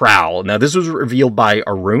Major Prowl. Now, this was revealed by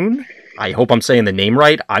Arun. I hope I'm saying the name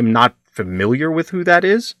right. I'm not familiar with who that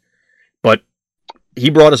is, but he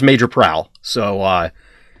brought us Major Prowl. So,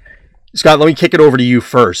 Scott, let me kick it over to you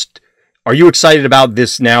first. Are you excited about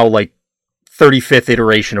this now, like, 35th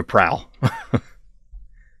iteration of Prowl?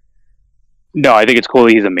 No, I think it's cool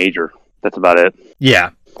that he's a major. That's about it.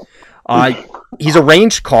 Yeah. He's a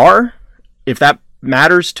ranged car, if that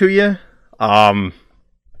matters to you. I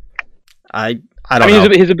don't know.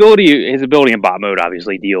 His ability in bot mode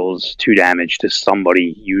obviously deals 2 damage to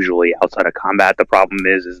somebody usually outside of combat. The problem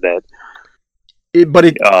is that it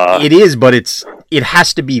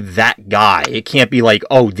has to be that guy. It can't be like,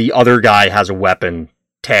 oh, the other guy has a weapon,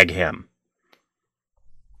 tag him.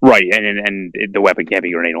 Right, and the weapon can't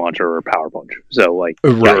be grenade launcher or power punch. So like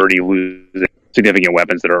you're already losing significant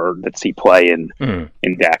weapons that see play in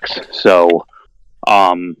decks. So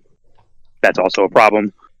that's also a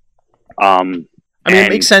problem. It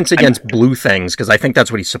makes sense against blue things, because I think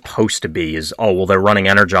that's what he's supposed to be, is, oh, well, they're running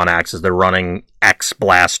Energon Axes, they're running X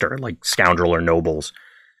Blaster, like Scoundrel or Nobles.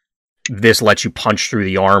 This lets you punch through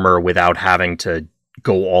the armor without having to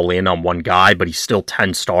go all in on one guy, but he's still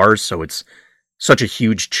 10 stars, so it's such a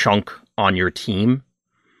huge chunk on your team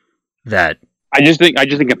that... I just think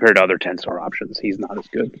compared to other 10-star options, he's not as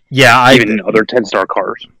good. Yeah, even other 10-star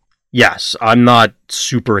cars. Yes, I'm not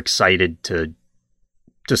super excited to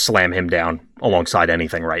slam him down alongside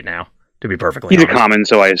anything right now, to be perfectly honest. He's a common,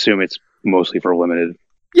 so I assume it's mostly for limited.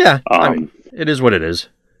 Yeah, it is what it is.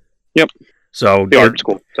 Yep. So the art's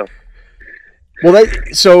cool.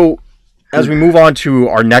 So as we move on to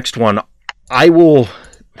our next one, I'm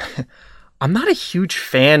not a huge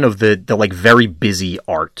fan of the like very busy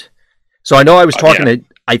art. So I know I was talking to,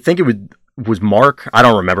 I think it was Mark, I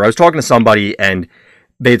don't remember. I was talking to somebody and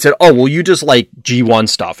they had said, oh, well, you just like G1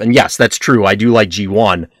 stuff. And yes, that's true. I do like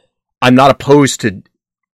G1. I'm not opposed to,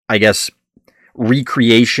 I guess,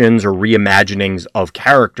 recreations or reimaginings of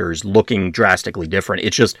characters looking drastically different.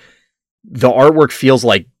 It's just, the artwork feels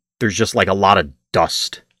like there's just like a lot of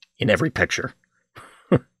dust in every picture.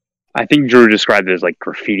 I think Drew described it as like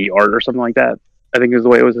graffiti art or something like that. I think is the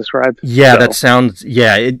way it was described. Yeah, that sounds,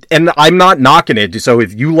 and I'm not knocking it. So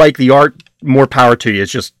if you like the art, more power to you.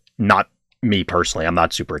 It's just not me personally. I'm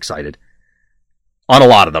not super excited on a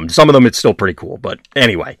lot of them. Some of them it's still pretty cool, but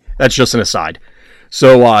anyway, that's just an aside.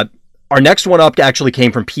 So our next one up actually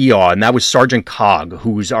came from PIA, and that was Sergeant Cog,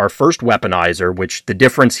 who's our first weaponizer, which the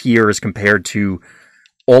difference here is compared to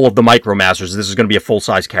all of the Micromasters, this is going to be a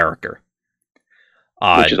full-size character.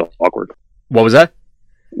 Which is awkward. What was that?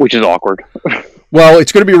 Which is awkward. Well,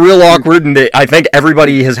 it's going to be real awkward, and I think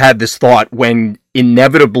everybody has had this thought when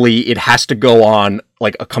inevitably it has to go on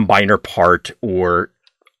like a combiner part or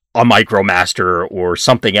a Micromaster or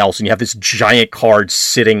something else, and you have this giant card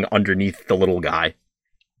sitting underneath the little guy.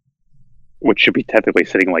 Which should be technically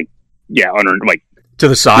sitting under, like to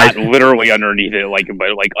the side, not literally underneath it, but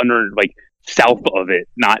south of it,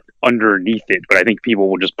 not underneath it. But I think people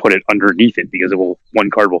will just put it underneath it because one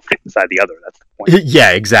card will fit inside the other. That's the point. Yeah,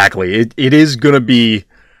 exactly. It is going to be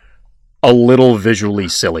a little visually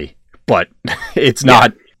silly, but it's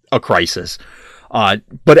not a crisis.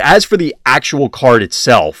 But as for the actual card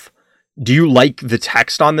itself, do you like the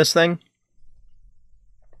text on this thing?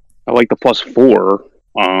 I like the +4.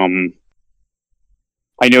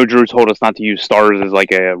 I know Drew told us not to use stars as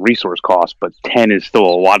like a resource cost, but 10 is still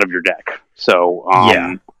a lot of your deck. So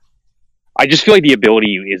I just feel like the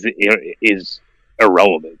ability is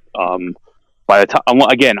irrelevant. By the time,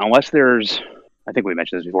 again, unless there's, I think we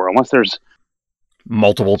mentioned this before, unless there's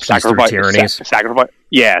multiple Peace Through Tyrannies,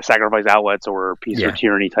 sacrifice outlets or Peace Through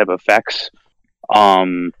Tyranny type effects,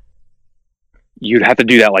 you'd have to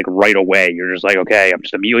do that like right away. You're just like, okay, I'm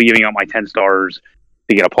just immediately giving up my 10 stars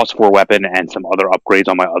to get a +4 weapon and some other upgrades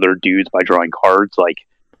on my other dudes by drawing cards, like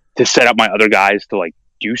to set up my other guys to like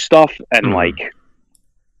do stuff, and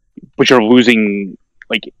but you're losing,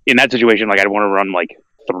 like in that situation, like I'd want to run like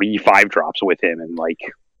 3 5-drops with him, and like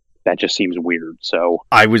that just seems weird. So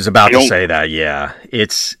I was about to say that.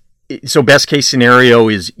 So best case scenario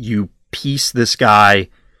is you piece this guy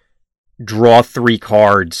draw 3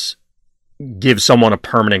 cards, give someone a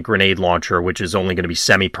permanent grenade launcher, which is only going to be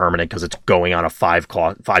semi-permanent because it's going on a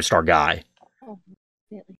 5-star guy. Oh,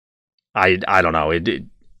 really? I don't know.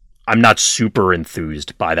 I'm not super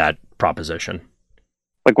enthused by that proposition.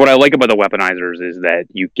 Like, what I like about the weaponizers is that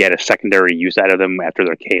you get a secondary use out of them after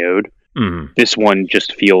they're KO'd. Mm. This one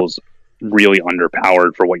just feels really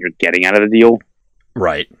underpowered for what you're getting out of the deal.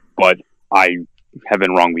 Right. But I have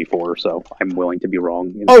been wrong before, so I'm willing to be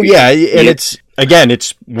wrong. Oh, yeah,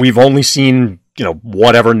 and we've only seen,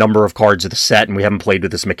 whatever number of cards of the set, and we haven't played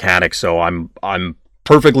with this mechanic, so I'm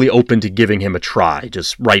perfectly open to giving him a try.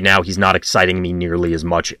 Just right now, he's not exciting me nearly as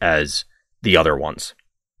much as the other ones.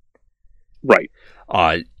 Right.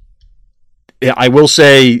 I will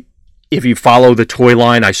say, if you follow the toy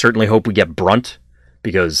line, I certainly hope we get Brunt,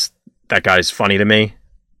 because that guy's funny to me.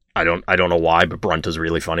 I don't know why, but Brunt is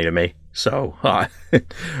really funny to me. So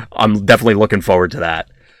I'm definitely looking forward to that.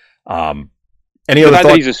 Any other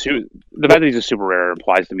thoughts? The fact that he's a super rare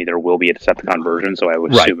implies to me there will be a Decepticon version, so I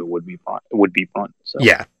would assume it would be Brunt. So.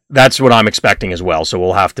 Yeah, that's what I'm expecting as well. So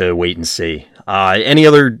we'll have to wait and see. Any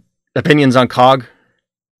other opinions on COG?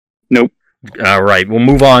 Nope. All right, we'll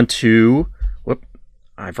move on to...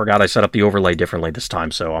 I forgot I set up the overlay differently this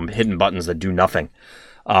time, so I'm hitting buttons that do nothing.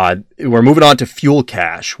 We're moving on to Fuel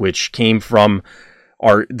Cache, which came from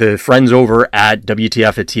the friends over at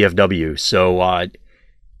WTF at TFW. So,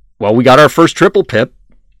 we got our first triple pip.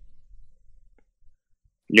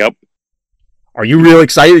 Yep. Are you real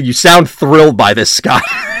excited? You sound thrilled by this, Scott.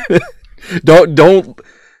 Don't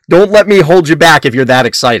let me hold you back if you're that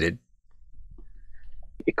excited.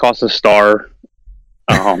 It costs a star.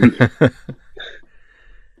 I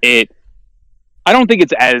don't think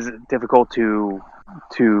it's as difficult to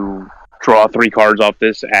draw 3 cards off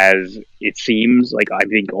this as it seems. Like, I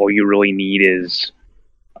think all you really need is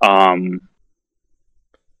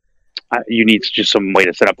you need just some way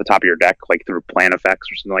to set up the top of your deck, like through plan effects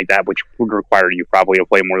or something like that, which would require you probably to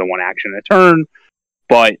play more than one action a turn.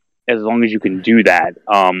 But as long as you can do that,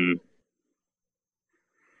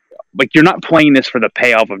 like, you're not playing this for the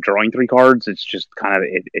payoff of drawing 3 cards. It's just kind of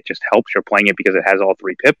it just helps. You're playing it because it has all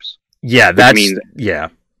 3 pips. Yeah,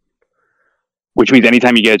 Which means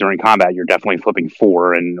anytime you get it during combat, you're definitely flipping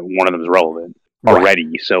 4, and one of them is relevant already.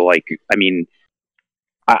 Right. So, like, I mean,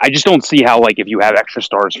 I just don't see how, like, if you have extra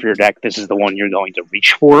stars for your deck, this is the one you're going to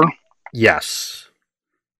reach for. Yes.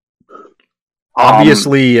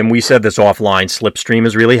 Obviously, and we said this offline, Slipstream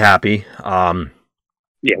is really happy.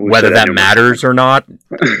 Whether that matters or not,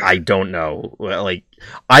 I don't know. Like,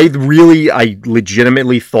 I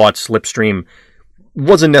legitimately thought Slipstream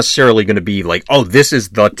wasn't necessarily going to be like, oh, this is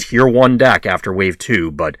the tier 1 deck after Wave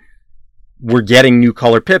 2, but we're getting new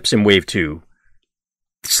color pips in Wave 2.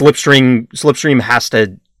 Slipstream has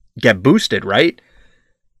to get boosted, right?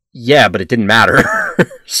 Yeah, but it didn't matter.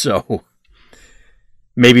 So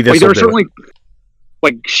maybe this. There are certainly,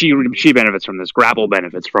 like, she benefits from this. Grapple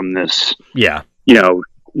benefits from this. Yeah.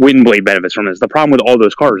 Windblade benefits from this. The problem with all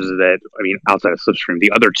those cards is that, I mean, outside of Slipstream,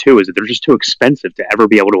 the other two is that they're just too expensive to ever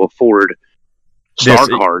be able to afford star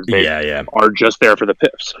cards. They are just there for the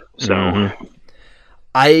pips. So,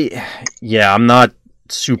 I'm not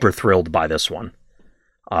super thrilled by this one.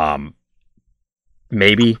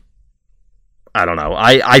 Maybe. I don't know.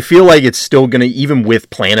 I feel like it's still going to, even with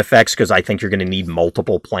plan effects, because I think you're going to need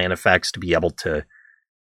multiple plan effects to be able to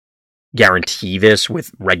guarantee this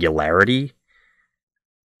with regularity.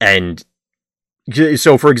 And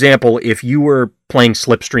so, for example, if you were playing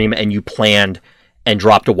Slipstream and you planned and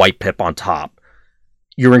dropped a white pip on top,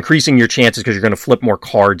 you're increasing your chances because you're going to flip more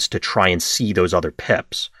cards to try and see those other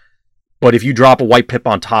pips. But if you drop a white pip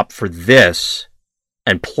on top for this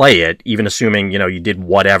and play it, even assuming, you did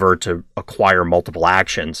whatever to acquire multiple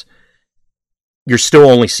actions, you're still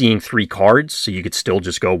only seeing 3 cards, so you could still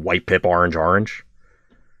just go white pip, orange, orange.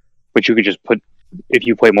 But you could just if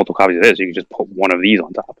you play multiple copies of this, you could just put one of these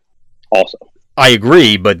on top also. I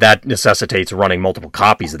agree, but that necessitates running multiple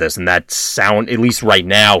copies of this, and that at least right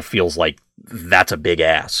now, feels like that's a big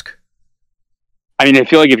ask. I mean, I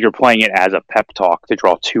feel like if you're playing it as a pep talk to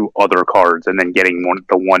draw 2 other cards and then getting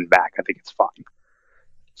the one back, I think it's fine.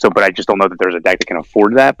 So, but I just don't know that there's a deck that can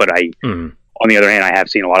afford that. But on the other hand, I have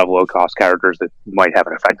seen a lot of low-cost characters that might have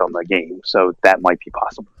an effect on the game, so that might be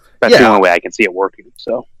possible. That's the only way I can see it working.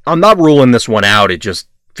 So I'm not ruling this one out. It just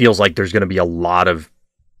feels like there's going to be a lot of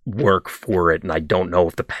work for it, and I don't know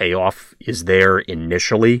if the payoff is there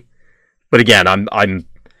initially. But again,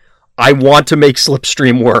 I want to make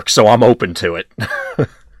Slipstream work, so I'm open to it.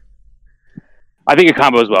 I think it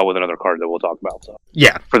combos well with another card that we'll talk about. So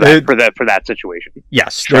yeah, for that situation.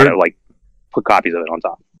 Yes, try to, like, put copies of it on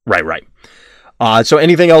top. Right. So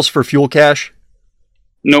anything else for Fuel Cache?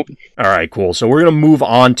 Nope. All right, cool. So we're going to move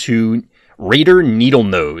on to Raider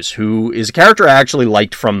Needlenose, who is a character I actually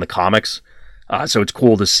liked from the comics. So it's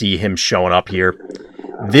cool to see him showing up here.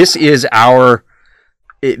 This is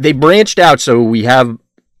they branched out, so we have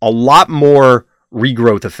a lot more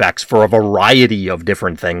regrowth effects for a variety of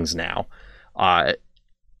different things now. And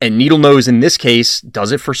Needlenose, in this case,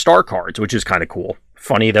 does it for star cards, which is kind of cool.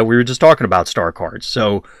 Funny that we were just talking about star cards.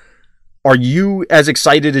 So are you as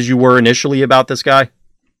excited as you were initially about this guy?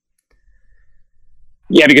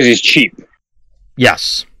 Yeah, because he's cheap.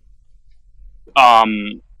 Yes.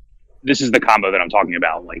 This is the combo that I'm talking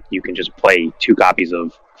about. Like, you can just play 2 copies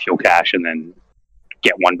of Fuel Cache and then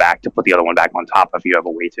get one back to put the other one back on top if you have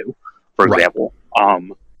a way to, for example.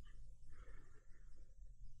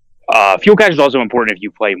 Fuel Cache is also important if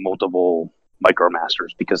you play multiple Micromasters,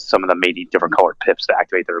 because some of them may need different colored pips to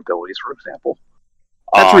activate their abilities, for example.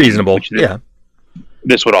 That's reasonable. Yeah.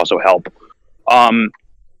 This would also help.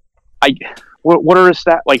 What are his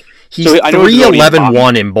stats? Like, he's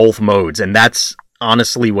 3-11-1 in both modes, and that's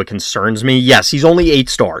honestly what concerns me. Yes, he's only 8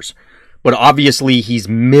 stars, but obviously he's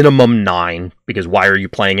minimum 9, because why are you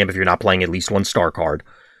playing him if you're not playing at least 1 star card?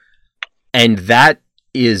 And that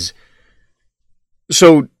is...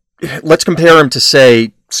 So, let's compare him to,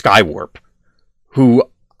 say, Skywarp, who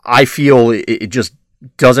I feel it just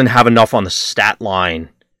doesn't have enough on the stat line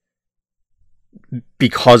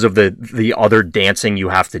because of the other dancing you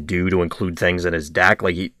have to do to include things in his deck.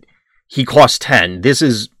 Like, he costs 10. This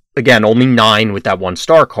is, again, only 9 with that 1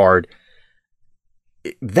 star card.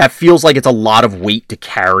 That feels like it's a lot of weight to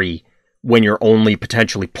carry when you're only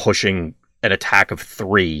potentially pushing an attack of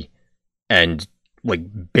 3 and, like,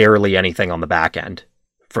 barely anything on the back end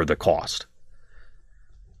for the cost.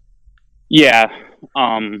 Yeah.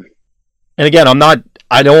 And again,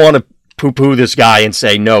 I don't want to poo-poo this guy and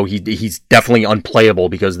say, no, he's definitely unplayable,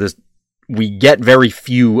 because we get very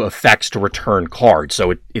few effects to return cards,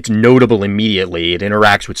 so it's notable immediately. It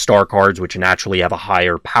interacts with star cards, which naturally have a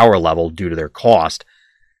higher power level due to their cost.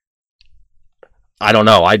 I don't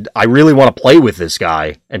know. I really want to play with this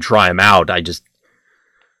guy and try him out.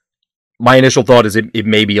 My initial thought is it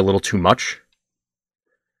may be a little too much.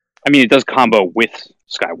 I mean, it does combo with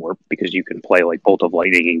Skywarp, because you can play like Bolt of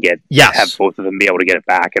Lightning and have both of them be able to get it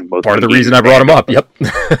back, and both part of the reason I brought him up. Yep.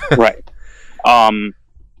 Right.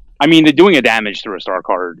 I mean, the doing a damage through a star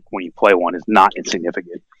card when you play one is not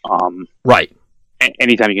insignificant. Right.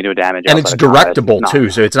 Anytime you can do a damage, and it's directable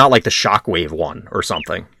too, so it's not like the Shockwave one or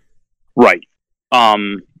something. Right. I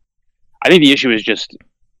think the issue is just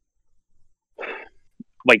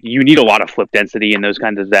like you need a lot of flip density in those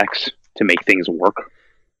kinds of decks to make things work.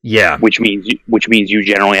 Yeah, which means you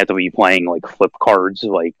generally have to be playing like flip cards.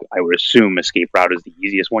 Like, I would assume Escape Route is the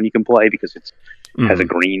easiest one you can play because it has a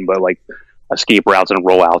green, but like Escape Routes and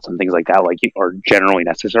Rollouts and things like that are generally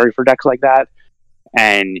necessary for decks like that.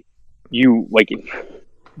 And you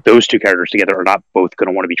those 2 characters together are not both going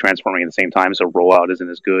to want to be transforming at the same time, so Rollout isn't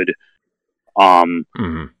as good. I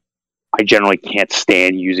generally can't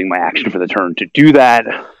stand using my action for the turn to do that.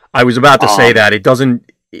 I was about to say that it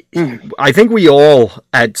doesn't. I think we all,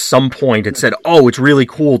 at some point, had said, oh, it's really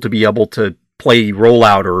cool to be able to play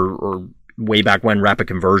Rollout or way back when Rapid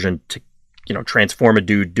Conversion to, transform a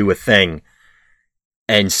dude, do a thing.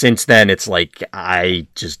 And since then, it's like, I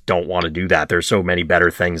just don't want to do that. There's so many better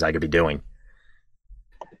things I could be doing.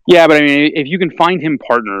 Yeah, but I mean, if you can find him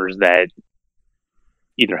partners that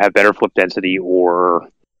either have better flip density or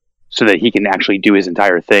so that he can actually do his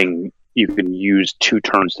entire thing, you can use 2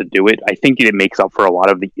 turns to do it. I think it makes up for a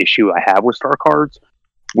lot of the issue I have with star cards,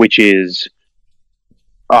 which is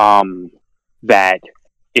that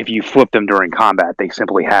if you flip them during combat, they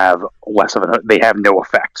simply have they have no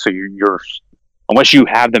effect. So you're unless you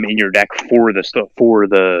have them in your deck for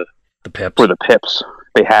the pips,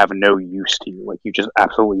 they have no use to you. Like, you just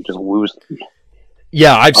absolutely just lose them.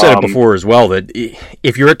 Yeah, I've said it before as well, that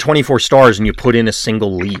if you're at 24 stars and you put in a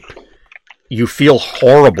single leap, you feel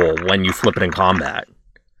horrible when you flip it in combat.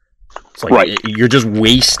 It's like you're just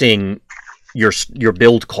wasting your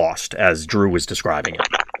build cost, as Drew was describing it,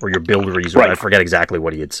 or your build resource. Right. I forget exactly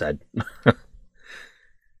what he had said.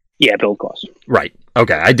 Yeah, build cost. Right.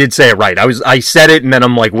 Okay, I did say it right. I said it, and then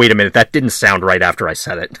I'm like, wait a minute, that didn't sound right after I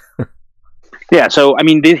said it. Yeah, so I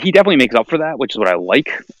mean, he definitely makes up for that, which is what I like.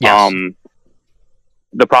 Yes.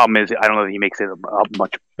 The problem is, I don't know that he makes it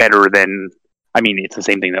much better than. I mean, it's the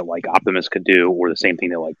same thing that like Optimus could do, or the same thing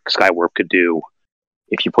that like Skywarp could do,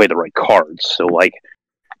 if you play the right cards. So like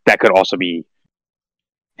that could also be.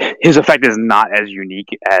 His effect is not as unique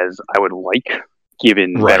as I would like,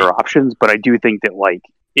 given better options. But I do think that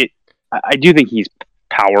I do think he's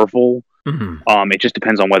powerful Mm-hmm. It just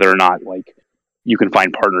depends on whether or not like you can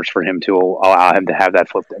find partners for him to allow him to have that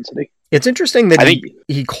flip density. It's interesting that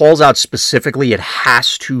he calls out specifically it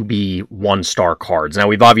has to be 1-star cards. Now,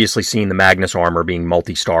 we've obviously seen the Magnus armor being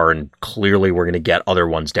multi-star, and clearly we're going to get other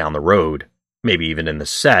ones down the road, maybe even in the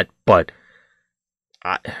set, but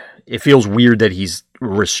it feels weird that he's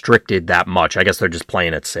restricted that much. I guess they're just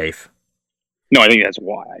playing it safe. No, I think that's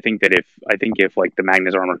why. I think if like the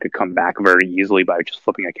Magnus armor could come back very easily by just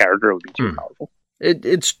flipping a character, it would be too powerful.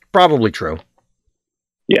 It's probably true.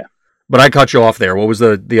 Yeah. But I cut you off there. What was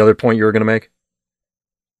the other point you were going to make?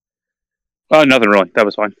 Nothing really. That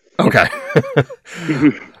was fine. Okay.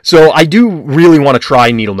 So I do really want to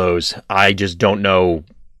try Needle Nose. I just don't know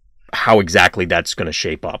how exactly that's going to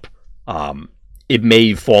shape up. It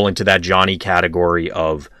may fall into that Johnny category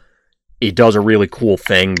of it does a really cool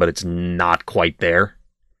thing, but it's not quite there.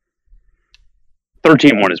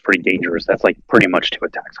 13-1 is pretty dangerous. That's like pretty much 2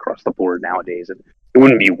 attacks across the board nowadays. And it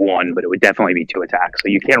wouldn't be 1, but it would definitely be 2 attacks. So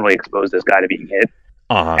you can't really expose this guy to being hit.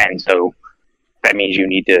 And so that means you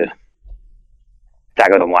need to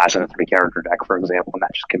attack with him last in a 3-character deck, for example, and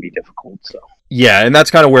that just can be difficult. So yeah, and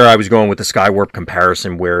that's kind of where I was going with the Skywarp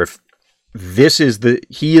comparison, where if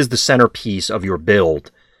he is the centerpiece of your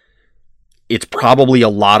build, it's probably a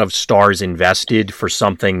lot of stars invested for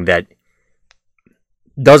something that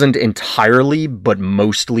doesn't entirely, but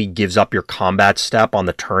mostly gives up your combat step on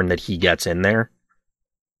the turn that he gets in there.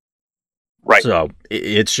 Right. So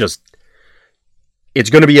it's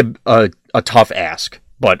going to be a tough ask,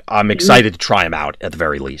 but I'm excited to try him out at the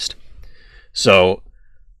very least. So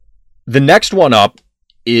the next one up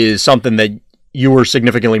is something that you were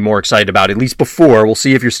significantly more excited about, at least before. We'll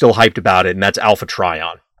see if you're still hyped about it, and that's Alpha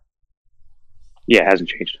Trion. Yeah, it hasn't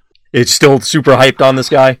changed. It's still super hyped on this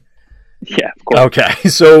guy? Yeah, of course. Okay,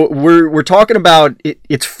 so we're talking about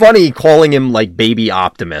it's funny calling him like Baby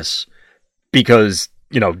Optimus because,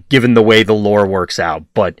 given the way the lore works out,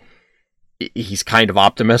 but he's kind of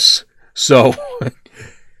Optimus. So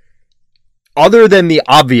other than the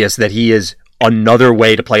obvious that he is another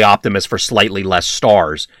way to play Optimus for slightly less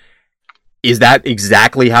stars, is that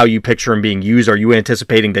exactly how you picture him being used? Are you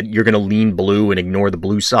anticipating that you're going to lean blue and ignore the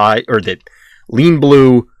blue side, or that lean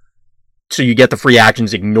blue so you get the free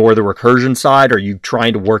actions, ignore the recursion side? Are you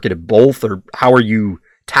trying to work it at both, or how are you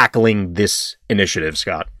tackling this initiative,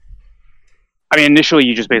 Scott? I mean, initially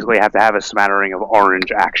you just basically have to have a smattering of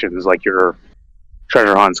orange actions, like your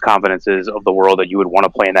treasure hunts, confidences of the world that you would want to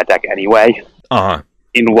play in that deck anyway.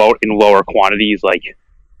 In lower quantities, like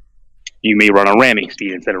you may run a ramming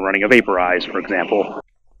speed instead of running a vaporize, for example.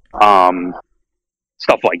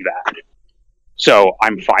 Stuff like that. So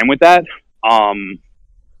I'm fine with that.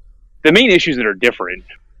 The main issues that are different,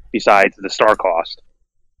 besides the star cost,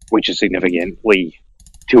 which is significantly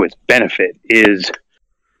to its benefit, is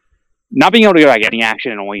not being able to get back any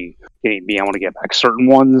action and only being able to get back certain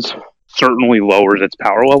ones certainly lowers its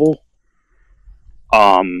power level.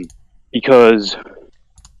 Because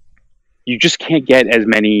you just can't get as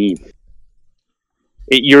many.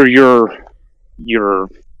 Your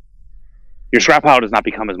scrap pile does not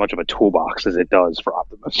become as much of a toolbox as it does for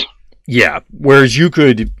Optimus. Yeah, whereas you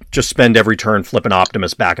could just spend every turn flipping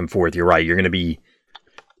Optimus back and forth. You're right. You're going to be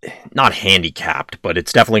not handicapped, but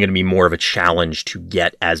it's definitely going to be more of a challenge to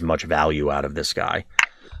get as much value out of this guy.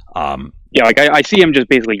 Yeah, like I see him just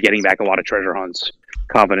basically getting back a lot of treasure hunts,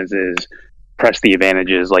 confidences, press the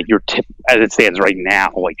advantages. Like as it stands right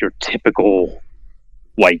now, like your typical,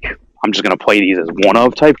 like I'm just going to play these as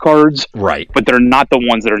one-of type cards. Right. But they're not the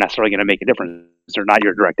ones that are necessarily going to make a difference. They're not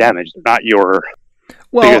your direct damage. They're not your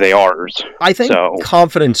bigger they ours. I think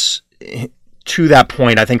confidence, to that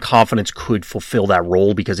point, I think confidence could fulfill that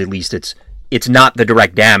role because at least it's not the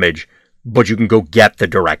direct damage, but you can go get the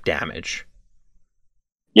direct damage.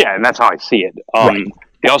 Yeah, and that's how I see it. Right.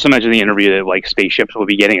 They also mentioned in the interview that like spaceships will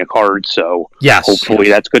be getting a card, so yes, hopefully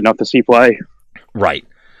that's good enough to see play. Right.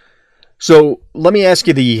 So let me ask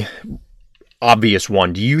you the obvious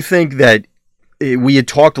one. Do you think that we had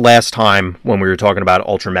talked last time when we were talking about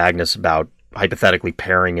Ultra Magnus about hypothetically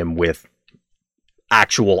pairing him with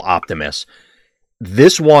actual Optimus?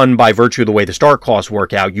 This one, by virtue of the way the star costs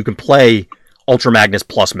work out, you can play Ultra Magnus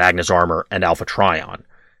plus Magnus Armor and Alpha Trion.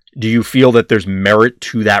 Do you feel that there's merit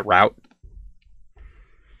to that route?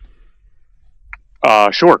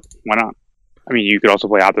 Sure. Why not? I mean, you could also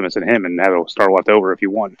play Optimus and him and have a star left over if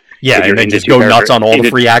you want. Yeah, and then just go nuts on all the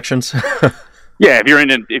free actions. Yeah, if you're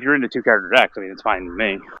into 2-character decks, I mean, it's fine with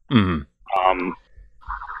me. Mm-hmm.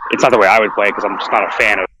 It's not the way I would play because I'm just not a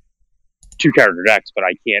fan of 2-character decks, but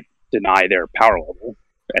I can't deny their power level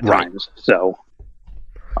at times. So,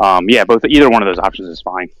 yeah, either one of those options is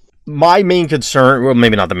fine. my main concern, well,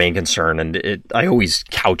 maybe not the main concern, and I always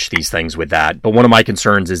couch these things with that, but one of my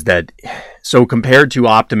concerns is that, so compared to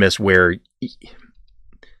Optimus, where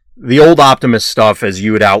the old Optimus stuff, as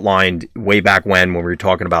you had outlined way back when we were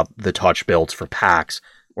talking about the touch builds for packs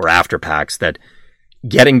or after packs, that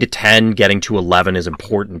getting to 10, getting to 11 is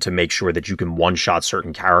important to make sure that you can one-shot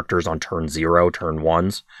certain characters on turn 0, turn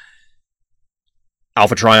 1s.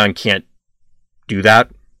 Alpha Trion can't do that.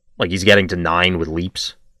 Like, he's getting to 9 with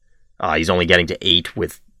leaps. He's only getting to 8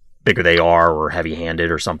 with bigger they are or heavy-handed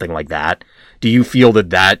or something like that. Do you feel that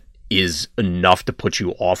that is enough to put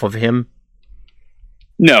you off of him?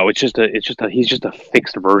 No, he's just a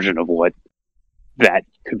fixed version of what that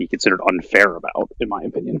could be considered unfair about, in my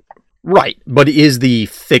opinion. Right, but is the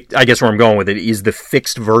I guess where I'm going with it, is the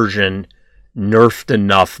fixed version nerfed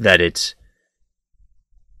enough that it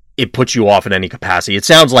puts you off in any capacity? It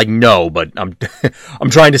sounds like no, but I'm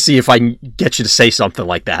trying to see if I can get you to say something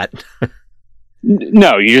like that.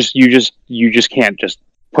 No, you just can't just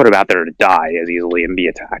put him out there to die as easily and be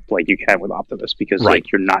attacked like you can with Optimus, because right.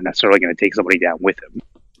 like you're not necessarily going to take somebody down with him.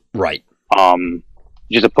 Right.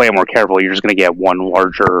 Just to play it more carefully, you're just going to get one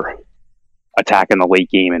larger attack in the late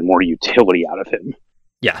game and more utility out of him.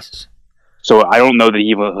 Yes. So I don't know that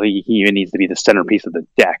he even needs to be the centerpiece of the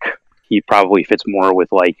deck. He probably fits more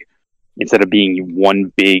with, like, instead of being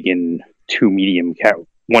one big and two medium,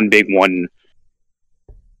 one big, one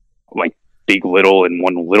like big little and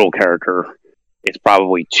one little character, it's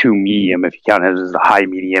probably two medium if you count it as a high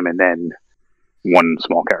medium and then one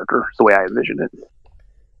small character. It's the way I envision it.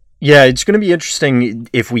 Yeah, it's going to be interesting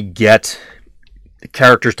if we get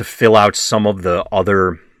characters to fill out some of the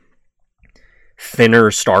other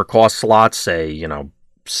thinner star cost slots, say,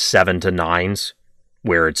 7 to 9s,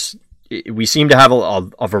 where we seem to have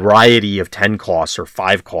a variety of 10 costs or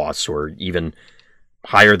 5 costs or even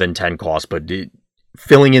higher than 10 costs, but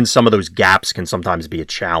filling in some of those gaps can sometimes be a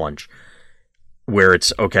challenge, where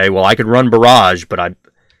it's, okay, well, I could run Barrage, but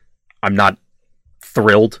I'm not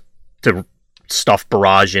thrilled to stuff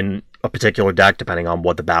Barrage in a particular deck, depending on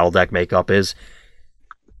what the battle deck makeup is.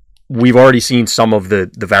 We've already seen some of the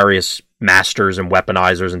various masters and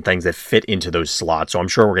weaponizers and things that fit into those slots, so I'm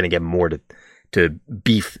sure we're going to get more to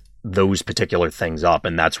beef those particular things up,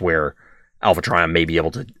 and that's where Alpha Trion may be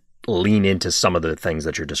able to lean into some of the things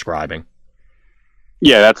that you're describing.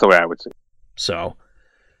 Yeah, that's the way I would say. So,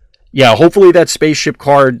 yeah, hopefully that spaceship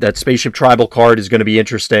tribal card is going to be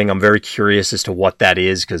interesting. I'm very curious as to what that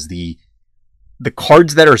is, because the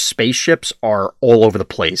cards that are spaceships are all over the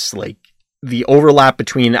place. Like, the overlap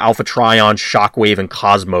between Alpha Trion, Shockwave, and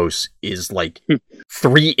Cosmos is like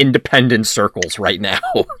 3 independent circles right now.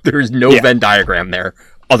 There's no Venn diagram there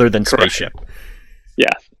other than spaceship. Yeah.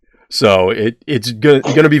 So it's going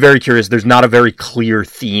to be very curious. There's not a very clear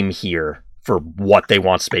theme here for what they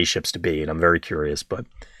want spaceships to be, and I'm very curious. But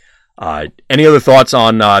any other thoughts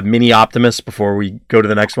on Mini Optimus before we go to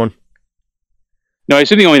the next one? No, I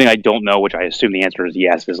assume the only thing I don't know, which I assume the answer is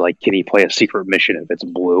yes, is like, can he play a secret mission if it's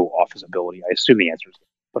blue off his ability? I assume the answer is yes,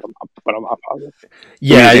 but I'm not positive.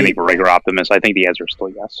 Yeah, I think for regular Optimus, I think the answer is still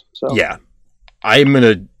yes. So yeah, I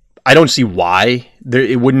don't see why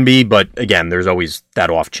it wouldn't be, but again, there's always that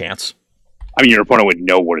off chance. I mean, your opponent would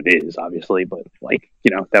know what it is, obviously, but like,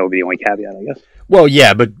 that would be the only caveat, I guess. Well,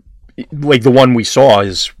 yeah, but like the one we saw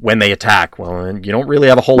is when they attack. Well, you don't really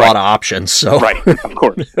have a whole lot of options. So right, of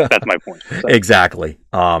course, that's my point. So. Exactly.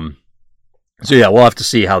 So yeah, we'll have to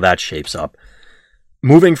see how that shapes up.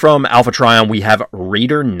 Moving from Alpha Trion, we have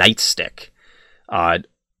Raider Nightstick.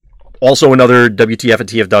 Also another WTF and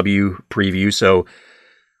TFW preview. So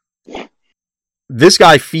this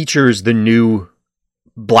guy features the new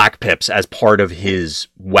Black Pips as part of his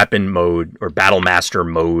weapon mode or Battle Master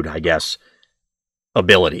mode, I guess,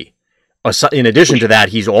 ability. In addition to that,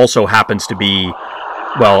 he's also happens to be,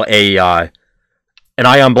 well, an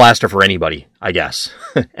ion blaster for anybody, I guess.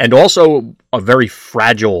 And also a very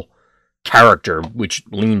fragile character, which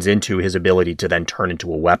leans into his ability to then turn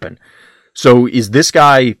into a weapon. So is this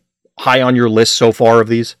guy high on your list so far of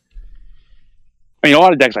these? I mean, a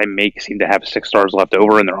lot of decks I make seem to have 6 stars left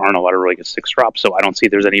over, and there aren't a lot of really good 6 drops, so I don't see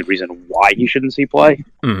there's any reason why he shouldn't see play.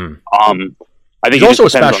 Mm-hmm. I think he's also a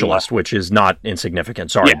specialist, which is not insignificant.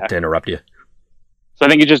 Sorry to interrupt you. So I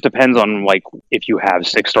think it just depends on, like, if you have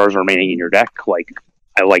 6 stars remaining in your deck. Like,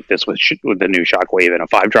 I like this with the new Shockwave and a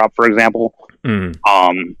 5-drop, for example. Mm.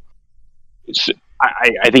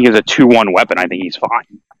 I think as a 2-1 weapon, I think he's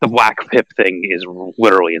fine. The Black Pip thing is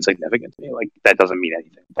literally insignificant to me. Like, that doesn't mean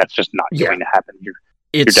anything. That's just not going to happen.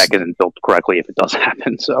 your deck isn't built correctly if it does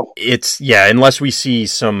happen. So unless we see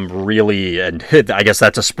some really, and I guess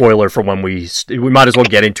that's a spoiler for when we might as well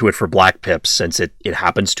get into it for Black Pips since it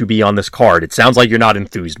happens to be on this card. It sounds like you're not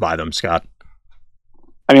enthused by them, Scott.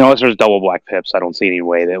 I mean, unless there's double Black Pips, I don't see any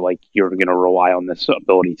way that like you're going to rely on this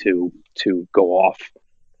ability to go off.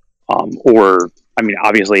 Or, I mean,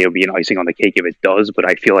 obviously it would be an icing on the cake if it does, but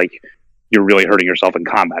I feel like you're really hurting yourself in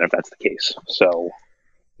combat if that's the case. So.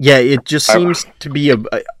 Yeah, it just seems to be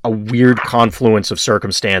a weird confluence of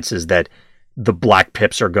circumstances that the Black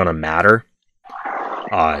Pips are going to matter.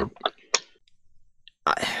 I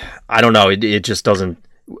don't know. It just doesn't.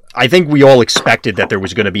 I think we all expected that there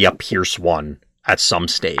was going to be a Pierce one at some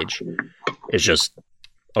stage. It's just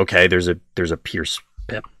okay. There's a Pierce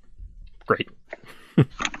Pip. Great.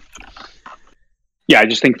 Yeah, I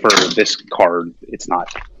just think for this card, it's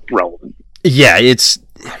not relevant. Yeah,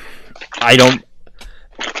 I don't.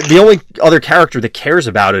 The only other character that cares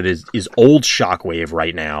about it is old Shockwave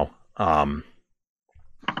right now.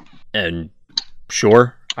 And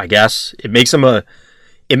sure, I guess it makes him a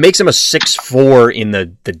 6/4 in the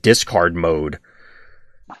discard mode.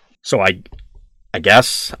 So I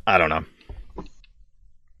guess I don't know.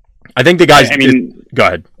 I think the guys. I mean, go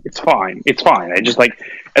ahead. It's fine. It's fine. I just like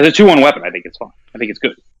as a 2/1 weapon. I think it's fine. I think it's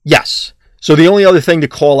good. Yes. So the only other thing to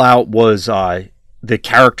call out was the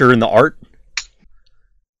character in the art.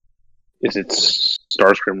 Is it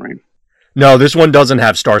Starscream Rain? No, this one doesn't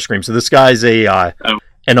have Starscream. So this guy's an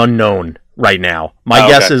unknown right now. My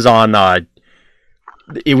guess is on.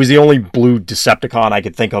 It was the only blue Decepticon I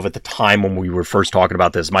could think of at the time when we were first talking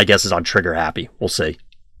about this. My guess is on Trigger Happy. We'll see.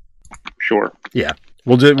 Sure. Yeah,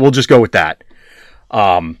 we'll just go with that.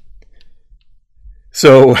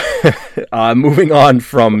 So moving on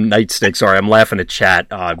from Nightstick. Sorry, I'm laughing at chat.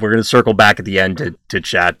 We're going to circle back at the end to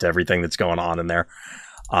chat to everything that's going on in there.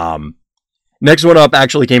 Next one up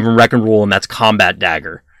actually came from Wreck and Rule, and that's Combat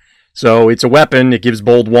Dagger. So it's a weapon, it gives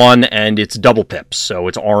bold 1, and it's double pips. So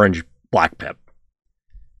it's orange, black pip.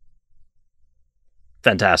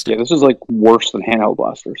 Fantastic. Yeah, this is like worse than Handheld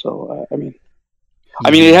Blaster. So, I mean,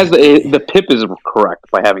 it has the pip is correct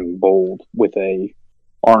by having bold with a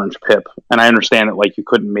orange pip. And I understand that like you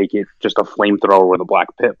couldn't make it just a flamethrower with a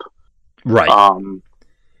black pip. Right.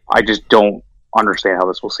 I just don't understand how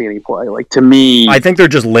this will see any play. Like to me, I think they're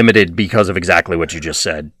just limited because of exactly what you just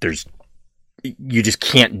said. You just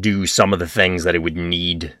can't do some of the things that it would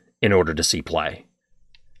need in order to see play.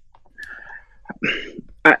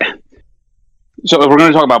 So if we're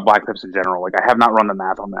going to talk about black pips in general, like I have not run the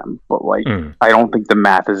math on them, but like I don't think the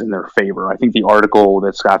math is in their favor. I think the article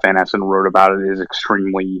that Scott Van Essen wrote about it is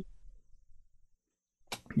extremely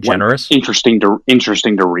generous, interesting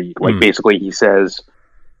to read. Like basically, he says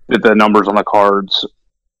that the numbers on the cards,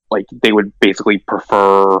 like they would basically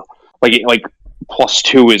prefer like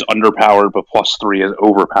 +2 is underpowered, but +3 is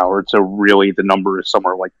overpowered. So really, the number is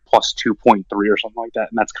somewhere like +2.3 or something like that,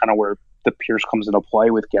 and that's kind of where the Pierce comes into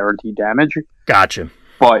play with guaranteed damage. Gotcha.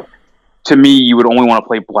 But to me, you would only want to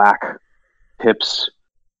play black pips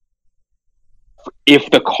if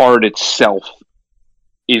the card itself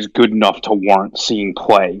is good enough to warrant seeing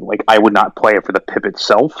play. Like I would not play it for the pip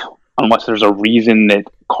itself unless there's a reason that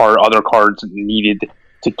other cards needed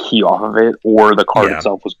to key off of it, or the card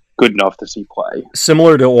itself was good enough to see play.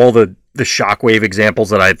 Similar to all the Shockwave examples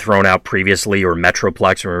that I had thrown out previously, or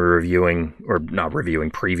Metroplex when we were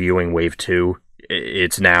previewing Wave 2.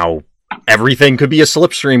 It's now everything could be a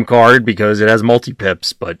Slipstream card because it has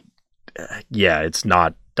multi-pips, but that's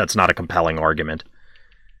not a compelling argument.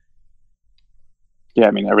 Yeah,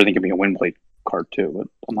 I mean, everything could be a Windblade card too, but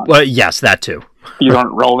I'm not... Well, yes, that too. These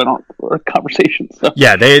aren't relevant for conversation. So.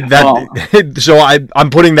 Yeah, so I'm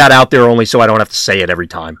putting that out there only so I don't have to say it every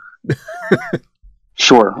time.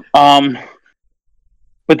 Sure.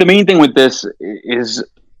 But the main thing with this is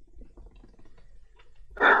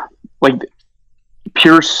like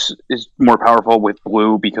Pierce is more powerful with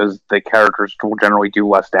blue because the characters will generally do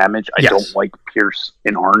less damage. I don't like Pierce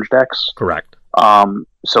in orange decks. Correct.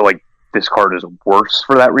 So like this card is worse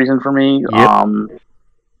for that reason for me. Yep.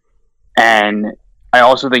 And I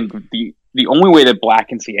also think the only way that black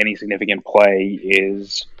can see any significant play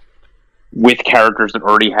is with characters that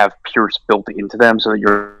already have Pierce built into them, so that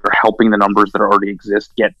you're helping the numbers that already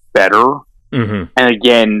exist get better. Mm-hmm. And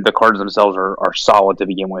again, the cards themselves are solid to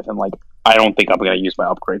begin with, and like I don't think I'm going to use my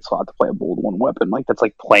upgrade slot to play a bold 1 weapon. Like that's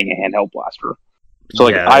like playing a handheld blaster. So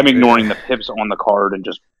like I'm ignoring the pips on the card and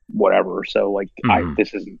just whatever. So like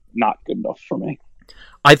this is not good enough for me.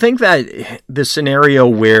 I think that the scenario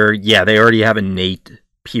where they already have innate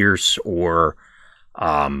Pierce, or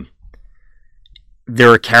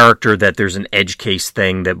they're a character that there's an edge case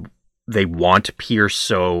thing that they want Pierce,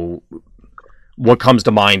 so what comes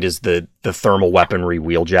to mind is the thermal weaponry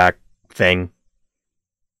wheeljack thing.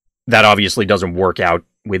 That obviously doesn't work out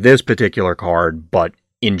with this particular card, but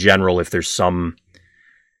in general, if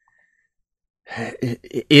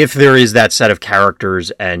there is that set of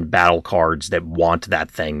characters and battle cards that want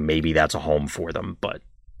that thing, maybe that's a home for them. But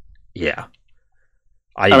yeah,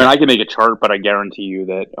 I mean, I can make a chart, but I guarantee you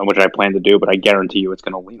that, which I plan to do, but I guarantee you it's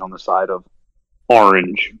going to lean on the side of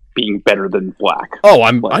orange being better than black. Oh,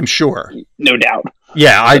 I'm sure, no doubt.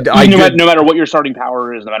 Yeah, no matter what your starting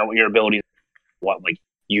power is, no matter what your ability is,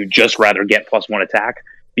 you just rather get +1 attack,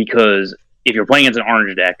 because if you're playing against an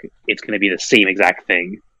orange deck, it's going to be the same exact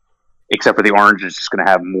thing, except for the orange is just going to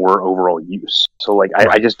have more overall use. So right.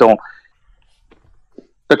 I just don't.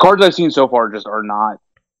 The cards I've seen so far just are not.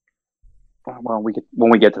 Well,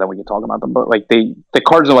 when we get to that, we can talk about them. But the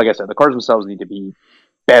cards, like I said, the cards themselves need to be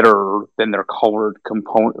better than their colored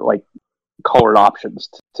component, colored options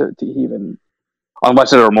to even,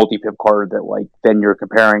 unless they're a multi-pip card that then you're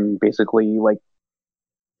comparing basically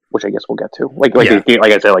which I guess we'll get to like I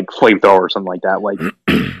said, flamethrower or something like that.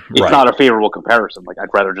 It's right. Not a favorable comparison. I'd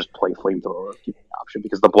rather just play flamethrower keep the option,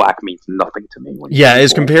 because the black means nothing to me.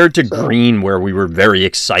 As compared to green, where we were very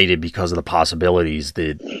excited because of the possibilities.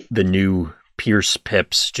 The new Pierce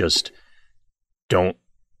pips just don't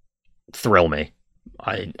thrill me.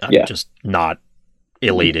 I'm just not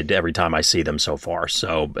elated every time I see them so far.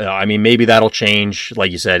 So, I mean, maybe that'll change,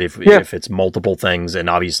 like you said, if it's multiple things, and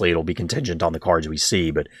obviously it'll be contingent on the cards we see.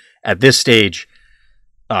 But at this stage,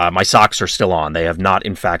 my socks are still on. They have not,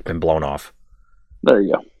 in fact, been blown off. There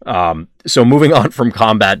you go. So moving on from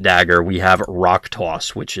Combat Dagger, we have Rock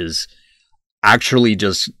Toss, which is actually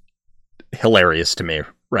just hilarious to me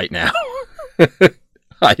right now.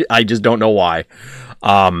 I just don't know why.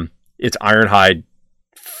 It's Ironhide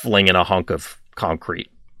flinging a hunk of concrete.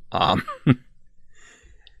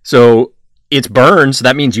 So it's burn, so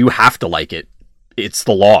that means you have to like it. It's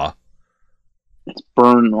the law. It's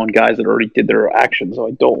burn on guys that already did their action, so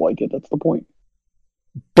I don't like it. That's the point.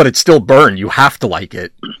 But it's still burn. You have to like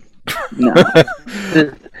it. No.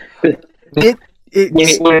 It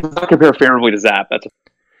does compare favorably to Zap.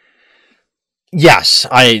 Yes,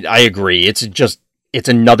 I agree. It's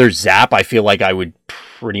another Zap. I feel like I would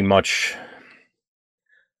pretty much.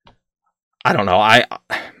 I don't know. I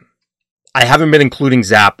haven't been including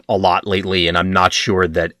Zap a lot lately, and I'm not sure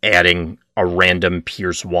that adding a random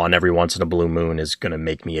Pierce 1 every once in a blue moon is going to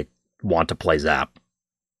make me want to play Zap.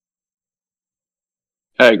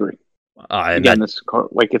 I agree. Again, this card,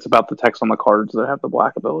 it's about the text on the cards that have the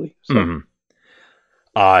black ability. So. Mm-hmm.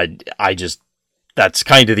 That's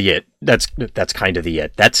kind of the it. That's kind of the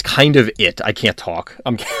it. That's kind of it. I can't talk.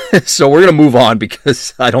 So we're going to move on,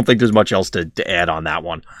 because I don't think there's much else to add on that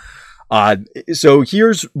one. So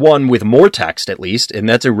here's one with more text, at least, and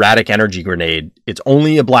that's Erratic Energy Grenade. It's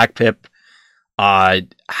only a black pip.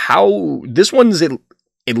 This one's at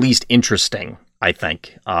least interesting, I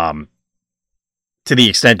think. To the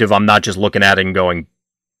extent of I'm not just looking at it and going,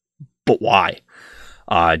 but why?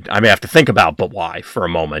 I may have to think about but why for a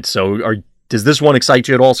moment. So does this one excite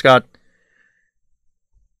you at all, Scott?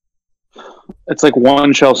 It's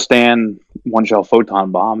one shell stand, one shell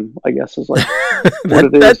photon bomb, I guess is what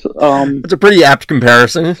it is. It's a pretty apt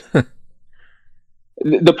comparison.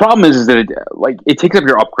 The problem is that it takes up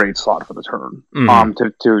your upgrade slot for the turn,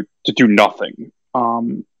 to do nothing.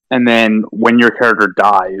 And then when your character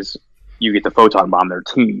dies, you get to photon bomb their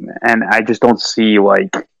team, and I just don't see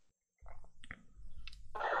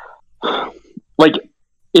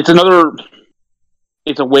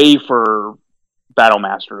it's a way for Battle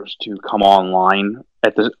Masters to come online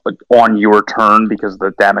on your turn, because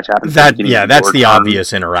the damage happens. That's the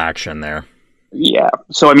obvious interaction there. Yeah.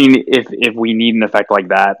 So I mean, if we need an effect like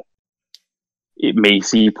that, it may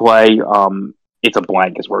see play. It's a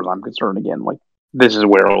blank as far as I'm concerned. Again, this is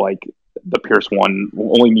where the Pierce 1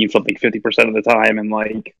 only means something 50% of the time, and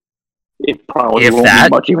it probably won't mean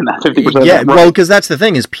much even that 50%. Yeah, well, because that's the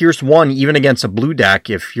thing is Pierce 1, even against a blue deck,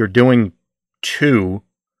 if you're doing 2,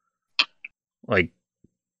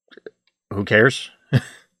 who cares?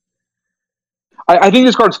 I think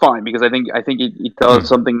this card's fine, because I think it does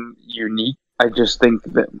something unique. I just think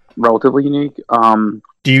that relatively unique.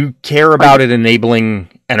 Do you care about it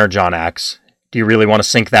enabling Energon Axe? Do you really want to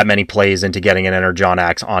sink that many plays into getting an Energon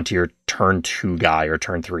Axe onto your turn 2 guy or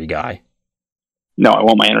turn 3 guy? No, I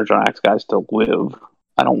want my Energon Axe guys to live.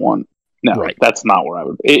 I don't want. No, right. That's not where I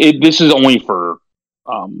would. This is only for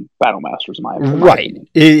Battle Masters, in my opinion. Right.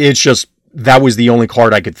 It's just that was the only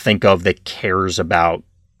card I could think of that cares about.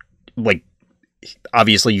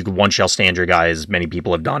 Obviously, you could one shell stand your guy, as many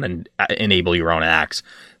people have done, and enable your own axe.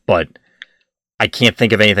 but I can't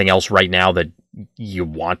think of anything else right now that you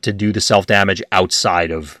want to do the self-damage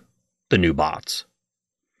outside of the new bots.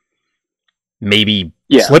 Maybe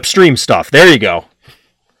Slipstream stuff. There you go.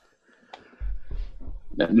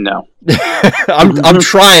 No. I'm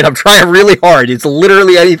trying really hard. It's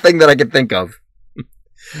literally anything that I can think of.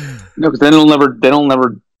 No, because then they'll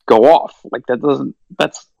never go off. Like that's a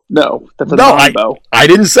non-bow. I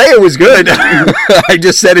didn't say it was good. I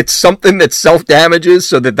just said it's something that self-damages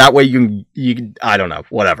so that way you I don't know,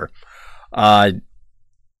 whatever. Like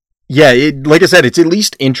I said, it's at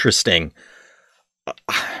least interesting.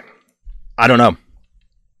 I don't know.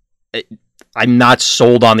 I'm not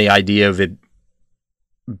sold on the idea of it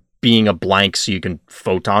being a blank so you can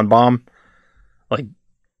photon bomb. Like,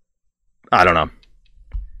 I don't know.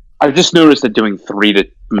 I've just noticed that doing 3 to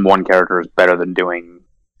 1 character is better than doing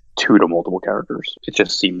 2 to multiple characters. It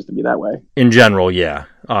just seems to be that way. In general, yeah.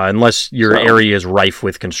 Unless your area is rife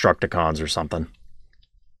with Constructicons or something.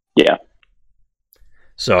 Yeah.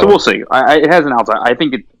 So we'll see. It has an outside. I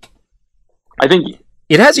think it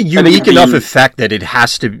has a unique enough effect that it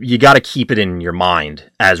has to. You got to keep it in your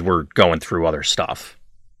mind as we're going through other stuff.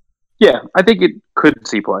 Yeah, I think it could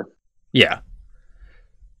see play. Yeah.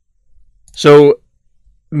 So,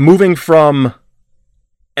 moving from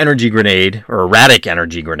Energy Grenade, or Erratic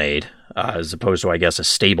Energy Grenade, as opposed to, I guess, a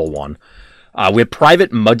stable one, we have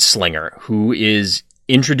Private Mudslinger, who is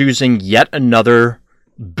introducing yet another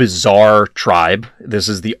bizarre tribe. This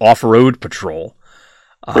is the Off-Road Patrol.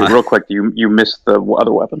 Wait, real quick, you missed the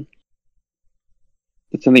other weapon.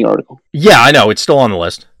 It's in the article. Yeah, I know. It's still on the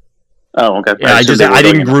list. Oh, okay. Yeah, I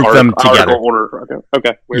didn't group them together.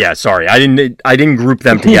 Okay. Weird. Yeah, sorry. I didn't group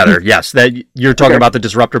them together. Yes, that you're talking about the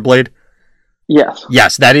Disruptor Blade? Yes.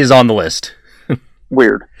 Yes, that is on the list.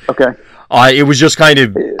 Weird. Okay. It was just kind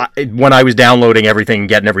of when I was downloading everything and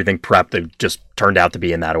getting everything prepped, it just turned out to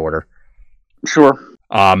be in that order. Sure.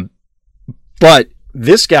 But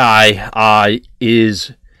this guy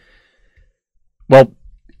is, well,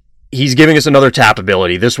 he's giving us another tap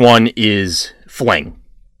ability. This one is Fling,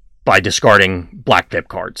 by discarding Black Pip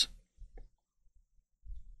cards.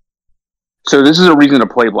 So this is a reason to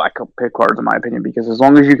play Black Pip cards, in my opinion, because as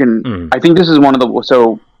long as you can... I think this is one of the...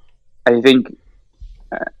 So, I think...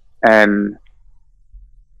 And...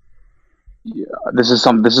 Yeah, this is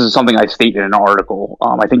something I state in an article.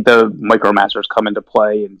 I think the Micromasters come into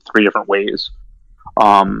play in 3 different ways.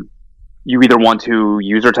 You either want to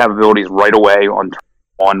use their tap abilities right away on turn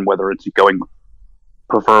 1, whether it's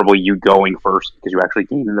preferably you going first because you actually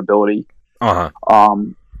gain an ability.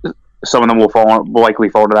 Some of them will likely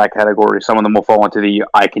fall into that category. Some of them will fall into the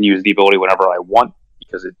I can use the ability whenever I want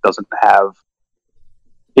because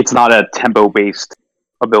it's not a tempo based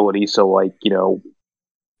ability. So like, the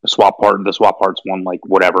swap parts one, like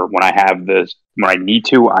whatever, when I need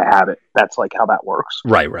to, I have it. That's like how that works.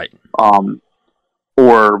 Right.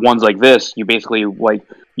 Or ones like this, you basically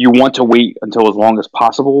you want to wait until as long as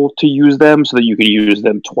possible to use them so that you can use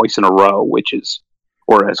them twice in a row,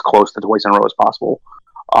 or as close to twice in a row as possible.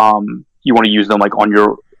 You want to use them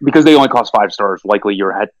because they only cost 5 stars. Likely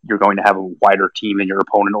you're going to have a wider team than your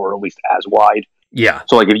opponent, or at least as wide. Yeah.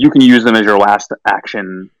 So if you can use them as your last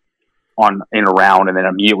action in a round and then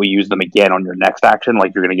immediately use them again on your next action,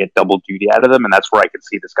 you're going to get double duty out of them. And that's where I could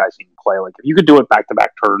see this guy seeing play. If you could do it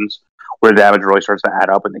back-to-back turns where the damage really starts to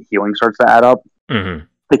add up and the healing starts to add up,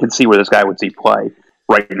 they can see where this guy would see play.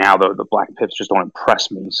 Right now, though, the Black Pips just don't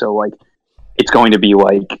impress me. So, it's going to be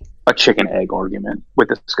a chicken egg argument with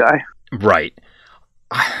this guy. Right.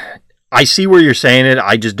 I see where you're saying it.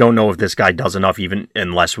 I just don't know if this guy does enough, even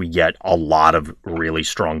unless we get a lot of really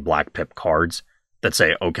strong Black Pip cards that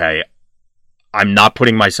say, okay, I'm not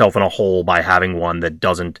putting myself in a hole by having one that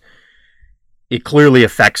doesn't... It clearly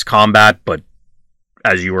affects combat, but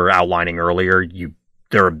as you were outlining earlier,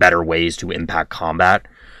 there are better ways to impact combat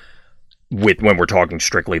when we're talking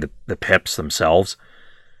strictly the pips themselves.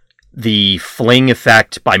 The fling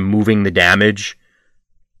effect by moving the damage,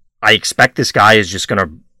 I expect this guy is just going to...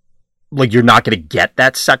 you're not going to get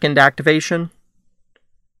that second activation.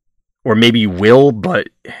 Or maybe you will, but...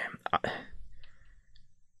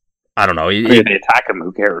 I don't know. If they attack him,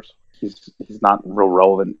 who cares? He's not real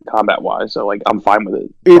relevant combat-wise, so I'm fine with it.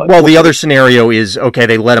 The other scenario is, okay,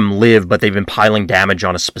 they let him live, but they've been piling damage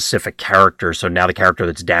on a specific character, so now the character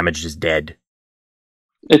that's damaged is dead.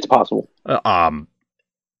 It's possible. I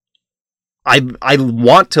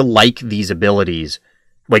want to like these abilities,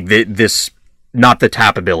 this, not the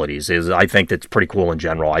tap abilities. I think that's pretty cool in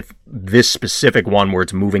general. This specific one where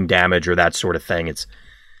it's moving damage or that sort of thing, it's...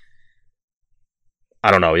 I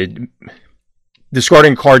don't know.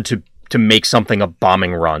 Discarding a card to make something a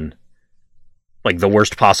bombing run like the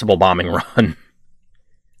worst possible bombing run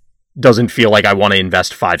doesn't feel like I want to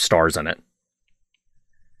invest 5 stars in it.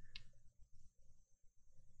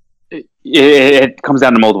 It comes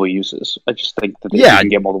down to multiple uses. I just think that if you can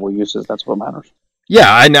get multiple uses, that's what matters. Yeah,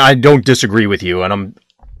 I don't disagree with you, and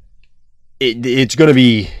it's going to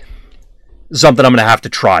be something I'm going to have to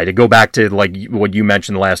try to go back to, like what you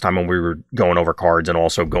mentioned the last time when we were going over cards, and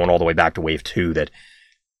also going all the way back to Wave 2, that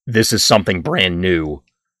this is something brand new.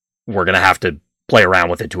 We're going to have to play around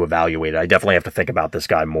with it to evaluate it. I definitely have to think about this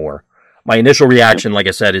guy more. My initial reaction, like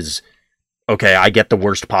I said, is, okay, I get the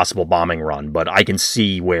worst possible bombing run, but I can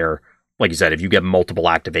see where, like you said, if you get multiple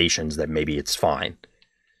activations, that maybe it's fine.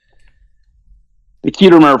 The key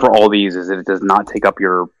to remember for all these is that it does not take up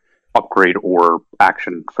your upgrade or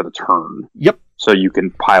action for the turn. Yep. So you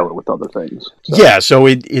can pile it with other things. So. Yeah, so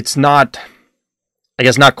it's not, I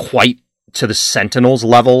guess, not quite to the Sentinels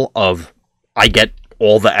level of I get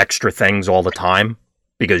all the extra things all the time,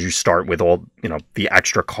 because you start with all, the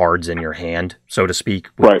extra cards in your hand, so to speak,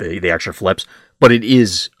 with right. the extra flips. But it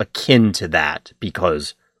is akin to that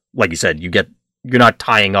because, like you said, you're not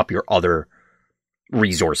tying up your other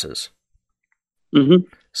resources. Mm-hmm.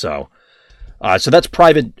 So that's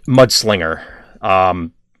Private Mudslinger.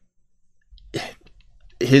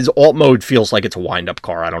 His alt mode feels like it's a wind-up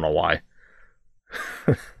car. I don't know why.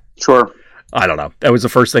 Sure. I don't know. That was the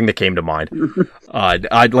first thing that came to mind. Like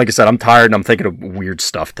I said, I'm tired and I'm thinking of weird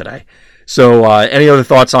stuff today. So, any other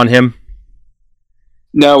thoughts on him?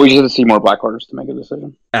 No, we just have to see more Black Orders to make a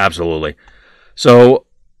decision. Absolutely. So,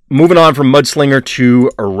 moving on from Mudslinger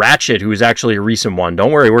to a Ratchet, who is actually a recent one.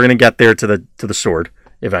 Don't worry, we're going to get there to the sword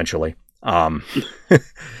eventually.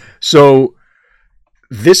 So,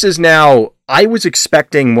 this is now, I was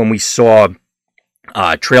expecting when we saw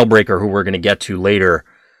Trailbreaker, who we're going to get to later,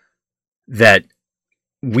 that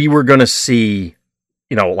we were going to see,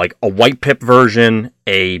 like a white pip version,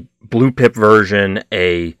 a blue pip version,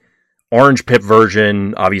 a orange pip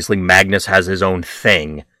version. Obviously, Magnus has his own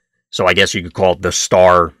thing. So I guess you could call it the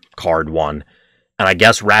star card one. And I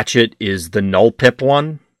guess Ratchet is the null pip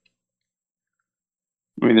one.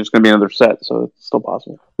 I mean, there's going to be another set, so it's still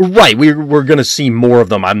possible. Right. We're going to see more of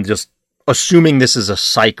them. I'm just assuming this is a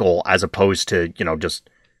cycle as opposed to, just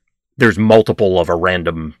there's multiple of a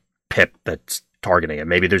random pip that's targeting it.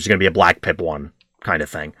 Maybe there's going to be a black pip one kind of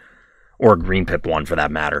thing, or a green pip one for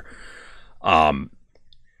that matter.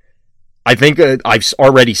 I think I've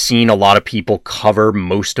already seen a lot of people cover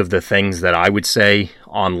most of the things that I would say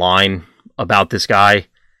online about this guy.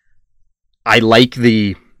 I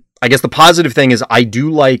guess the positive thing is I do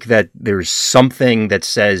like that there's something that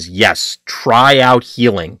says, yes, try out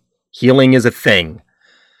healing. Healing is a thing.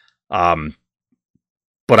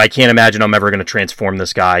 But I can't imagine I'm ever going to transform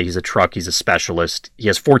this guy. He's a truck. He's a specialist. He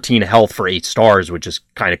has 14 health for 8 stars, which is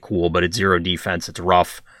kind of cool, but it's 0 defense. It's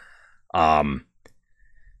rough. I'm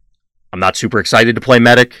not super excited to play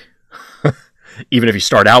Medic, even if you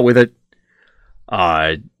start out with it.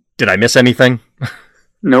 Did I miss anything?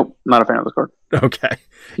 Nope, not a fan of this card. Okay.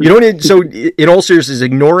 So in all seriousness,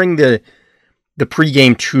 ignoring the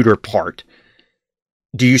pregame tutor part,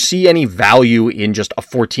 do you see any value in just a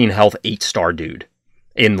 14 health 8-star dude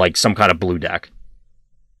in like some kind of blue deck?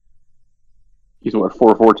 He's what,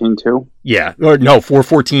 414 too? Yeah. Or no,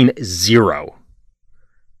 414-0.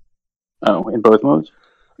 Oh, in both modes?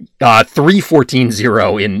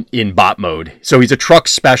 314-0 in bot mode. So he's a truck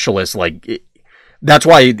specialist. That's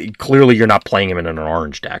why clearly you're not playing him in an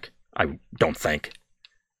orange deck. I don't think.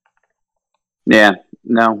 Yeah.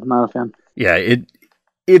 No, not a fan. Yeah.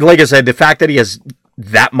 It like I said, the fact that he has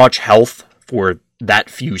that much health for that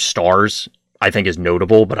few stars, I think is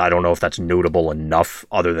notable, but I don't know if that's notable enough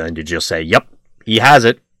other than to just say, yep, he has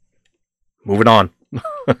it. Moving on.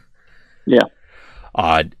 Yeah.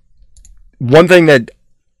 One thing that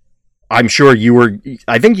I'm sure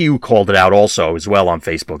I think you called it out also as well on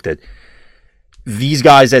Facebook, that these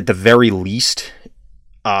guys at the very least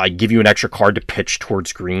give you an extra card to pitch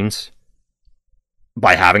towards greens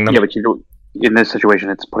by having them. Yeah, but in this situation,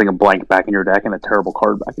 it's putting a blank back in your deck and a terrible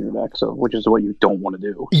card back in your deck, so which is what you don't want to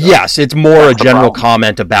do. So yes, it's more a general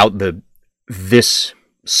comment about this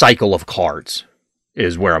cycle of cards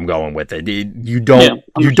is where I'm going with it. You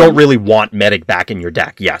don't really want Medic back in your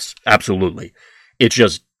deck. Yes, absolutely. It's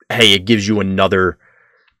just, hey, it gives you another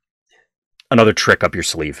trick up your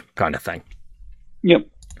sleeve kind of thing. Yep.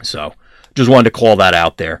 So, just wanted to call that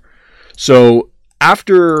out there. So,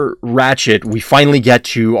 after Ratchet, we finally get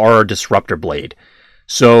to our Disruptor Blade.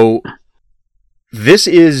 So, this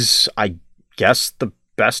is, I guess, the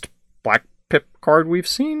best Black Pip card we've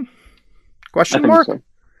seen? Question mark? So.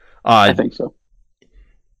 I think so.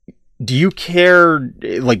 Do you care,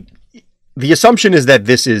 like, the assumption is that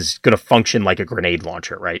this is going to function like a grenade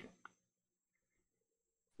launcher, right?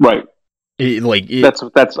 Right.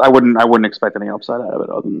 That's I wouldn't expect any upside out of it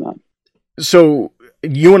other than that. So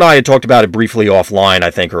you and I had talked about it briefly offline, I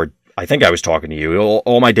think I was talking to you.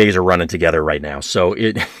 All my days are running together right now. So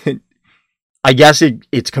I guess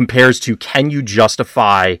it compares to, can you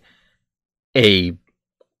justify a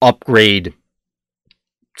upgrade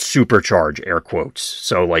supercharge, air quotes?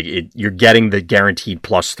 So like you're getting the guaranteed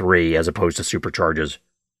 +3 as opposed to supercharges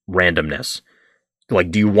randomness. Like,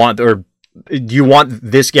 do you want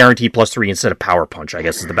this guaranteed +3 instead of power punch, I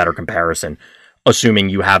guess is the better comparison, assuming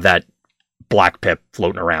you have that black pip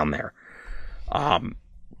floating around there.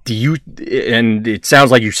 Do you, and it sounds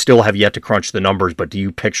like you still have yet to crunch the numbers, but do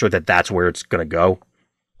you picture that that's where it's going to go?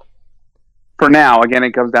 For now, again,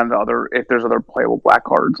 it comes down to if there's other playable black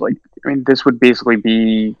cards. Like, I mean, this would basically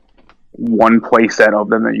be one play set of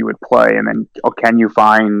them that you would play, and then can you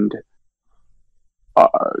find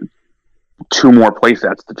 2 more play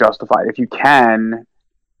sets to justify it? If you can,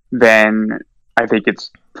 then I think it's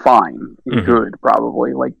fine. Good,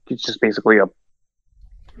 probably. Like, it's just basically a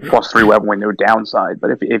 +3 weapon with no downside.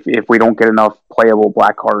 But if we don't get enough playable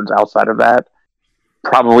black cards outside of that,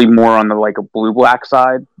 probably more on the like a blue-black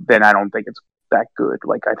side, then I don't think it's that good.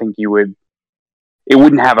 Like, I think it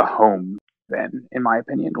wouldn't have a home then, in my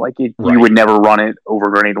opinion. Like, you would never run it over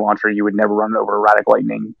Grenade Launcher. You would never run it over Erratic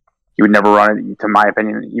Lightning. You would never run it, to my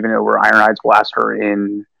opinion, even over Ironhide's Blaster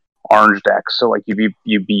in orange decks. So like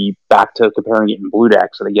you'd be back to comparing it in blue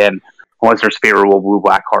decks, and again, unless there's favorable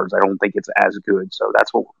blue-black cards, I don't think it's as good. So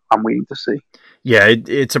that's what I'm waiting to see. Yeah,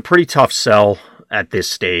 it's a pretty tough sell at this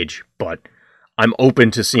stage, but I'm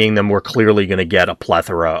open to seeing them. We're clearly going to get a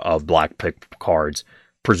plethora of black pick cards.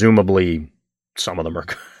 Presumably, some of them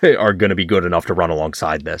are going to be good enough to run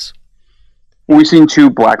alongside this. We've seen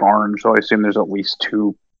 2 black-orange, so I assume there's at least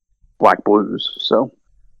 2 black-blues. So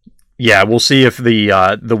yeah, we'll see if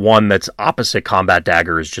the one that's opposite Combat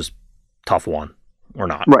Dagger is just tough one or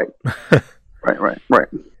not. Right. Right.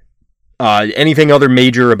 Anything other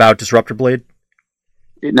major about Disruptor Blade?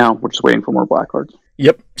 No, we're just waiting for more black cards.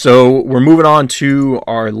 Yep. So we're moving on to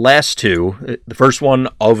our last 2. The first one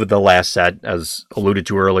of the last set, as alluded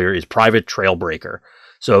to earlier, is Private Trailbreaker.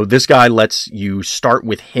 So this guy lets you start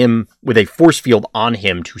with him with a force field on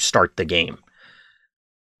him to start the game.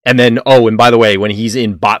 And then, and by the way, when he's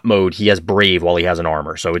in bot mode, he has Brave while he has an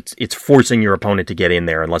armor. So it's forcing your opponent to get in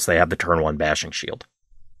there unless they have the turn 1 bashing shield.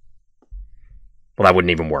 Well, that wouldn't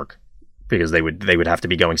even work because they would have to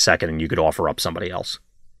be going second, and you could offer up somebody else.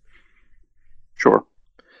 Sure.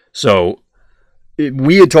 So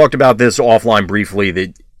we had talked about this offline briefly,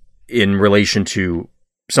 that in relation to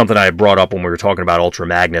something I had brought up when we were talking about Ultra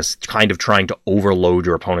Magnus, kind of trying to overload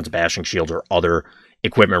your opponent's bashing shields or other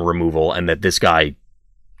equipment removal, and that this guy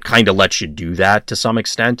kind of lets you do that to some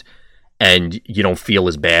extent, and you don't feel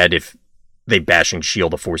as bad if they bashing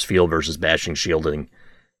shield a force field versus bashing shielding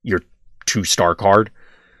your 2-star card.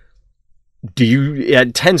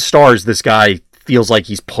 At 10 stars, this guy feels like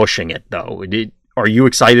he's pushing it, though. Are you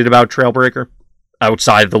excited about Trailbreaker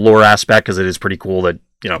outside of the lore aspect, because it is pretty cool that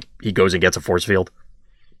he goes and gets a force field?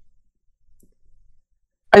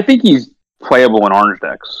 I think he's playable in orange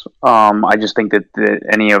decks. I just think that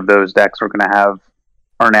any of those decks are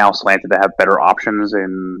now slanted to have better options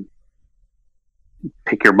in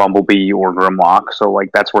pick your Bumblebee or Grimlock. So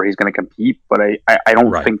like that's where he's going to compete. But I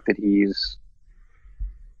don't think that he's.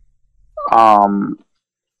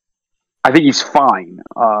 I think he's fine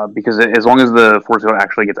because as long as the force field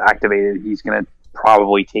actually gets activated, he's going to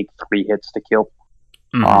probably take 3 hits to kill,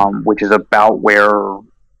 which is about where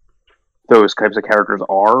those types of characters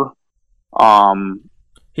are.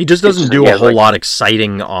 He just doesn't do a whole lot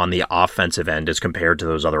exciting on the offensive end as compared to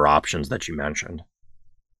those other options that you mentioned.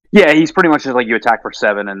 Yeah, he's pretty much just like you attack for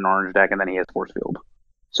 7 in an orange deck, and then he has force field.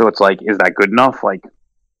 So it's like, is that good enough? Like,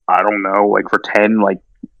 I don't know. Like for 10, like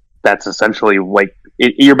that's essentially like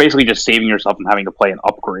you're basically just saving yourself from having to play an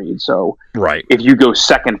upgrade. So if you go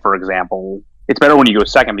second, for example, it's better when you go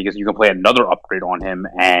second because you can play another upgrade on him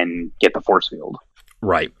and get the force field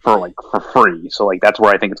for free. So like that's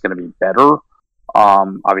where I think it's going to be better.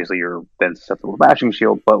 Obviously you're then susceptible to bashing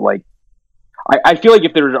shield, but like I feel like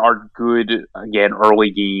if there are good, again,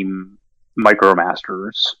 early game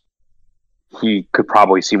Micromasters, he could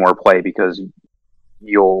probably see more play because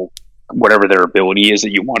whatever their ability is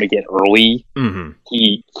that you want to get early,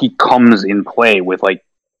 he comes in play with like,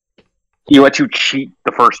 he lets you cheat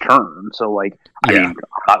the first turn. So like, I mean, I'm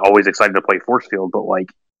not always excited to play force field, but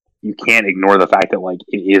like, you can't ignore the fact that like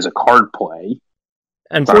it is a card play.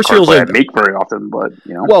 And force fields I make very often, but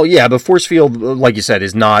Well, yeah, but force field, like you said,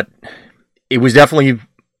 is not. It was definitely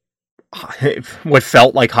what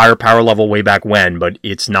felt like higher power level way back when, but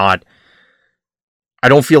it's not. I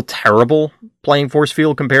don't feel terrible playing Force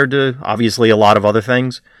Field compared to, obviously, a lot of other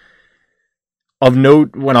things. Of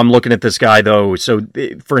note, when I'm looking at this guy, though, so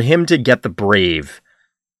for him to get the Brave,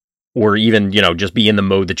 or even, just be in the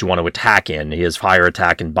mode that you want to attack in, he has fire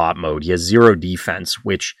attack in bot mode. He has 0 defense,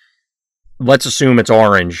 which, let's assume it's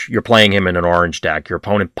orange. You're playing him in an orange deck. Your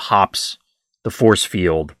opponent pops the Force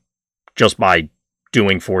Field just by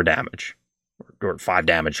doing 4 damage, or 5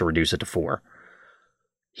 damage to reduce it to 4.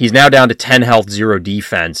 He's now down to 10 health, 0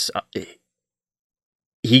 defense.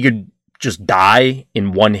 He could just die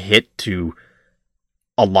in one hit to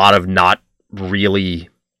a lot of not really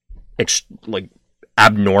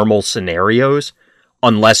abnormal scenarios,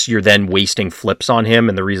 unless you're then wasting flips on him.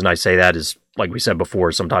 And the reason I say that is, like we said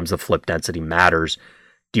before, sometimes the flip density matters.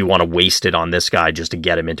 Do you want to waste it on this guy just to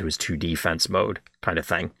get him into his 2 defense mode kind of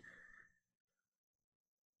thing?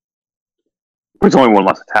 It's only 1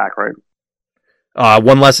 less attack, right?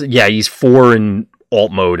 1 less. Yeah, he's 4 in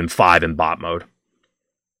alt mode and 5 in bot mode.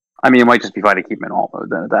 I mean, it might just be fine to keep him in alt mode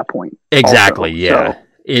then at that point. Exactly. Also. Yeah.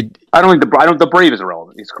 So, I don't think the Brave is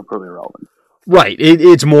irrelevant. It's completely irrelevant. Right.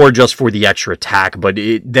 It's more just for the extra attack, but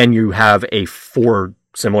then you have a 4,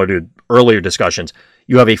 similar to earlier discussions,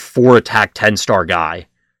 you have a 4 attack 10-star guy.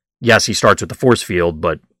 Yes, he starts with the Force Field,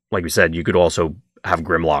 but like we said, you could also have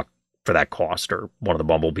Grimlock for that cost, or one of the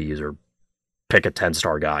Bumblebees, or pick a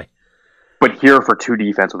 10-star guy. But here for 2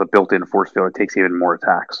 defense with a built-in Force Field, it takes even more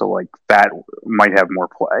attack. So, that might have more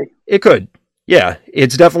play. It could. Yeah,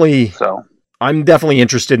 it's definitely... So I'm definitely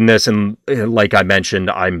interested in this, and like I mentioned,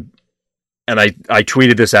 I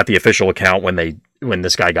tweeted this at the official account when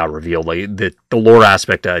this guy got revealed. The lore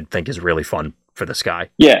aspect, I think, is really fun for this guy.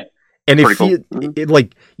 Yeah. And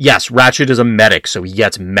yes, Ratchet is a medic, so he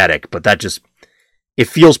gets medic, but that just... It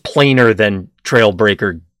feels plainer than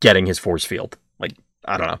Trailbreaker getting his Force Field.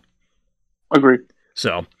 I don't know. Agreed.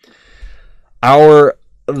 So, our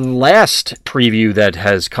last preview that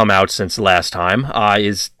has come out since last time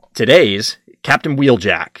is today's Captain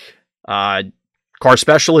Wheeljack. Car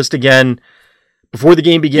Specialist again. Before the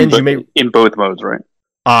game begins, you may... In both modes, right?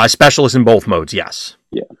 Specialist in both modes, yes.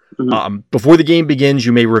 Yeah. Mm-hmm. Before the game begins,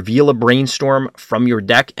 you may reveal a Brainstorm from your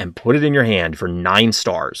deck and put it in your hand for 9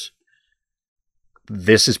 stars.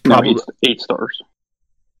 This is probably... 8 stars.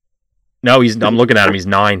 No, I'm looking at him, he's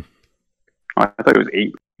 9. I thought it was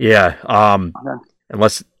 8. Yeah, Okay.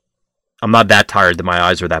 Unless I'm not that tired that my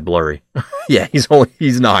eyes are that blurry. Yeah, he's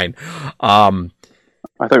 9. I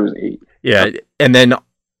thought it was 8. Yeah, and then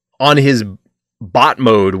on his bot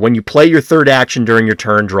mode, when you play your 3rd action during your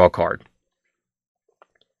turn, draw a card.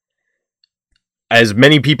 As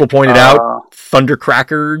many people pointed out,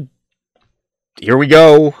 Thundercracker, here we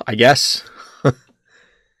go, I guess.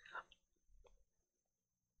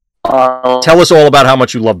 Tell us all about how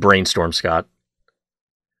much you love Brainstorm, Scott.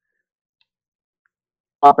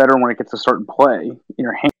 A lot better when it gets a certain play in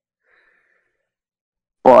your hand,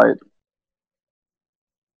 but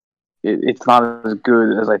it's not as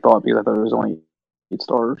good as I thought, because I thought it was only 8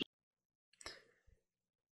 stars.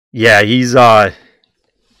 Yeah, he's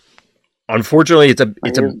unfortunately it's a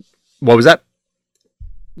what was that?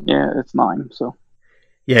 Yeah, it's 9. So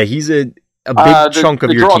yeah, he's a big chunk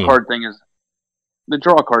of your team. The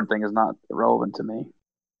draw card thing is not relevant to me.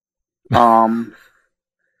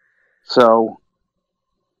 So,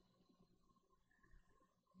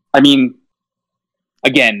 I mean,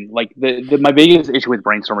 again, my biggest issue with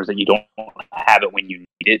Brainstorm is that you don't have it when you need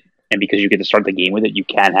it, and because you get to start the game with it, you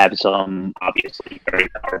can have some obviously very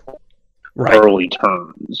powerful early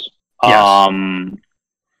turns. Yes.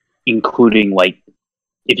 Including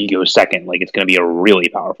if you go second, it's going to be a really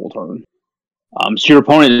powerful turn. So your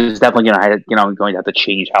opponent is definitely going to have to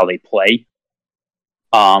change how they play.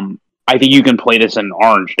 I think you can play this in an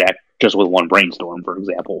orange deck just with 1 Brainstorm, for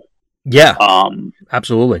example. Yeah.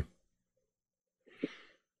 Absolutely.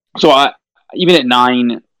 So even at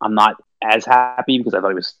 9, I'm not as happy because I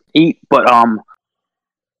thought it was 8, but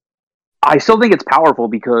I still think it's powerful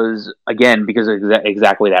because of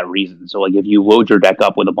exactly that reason. So if you load your deck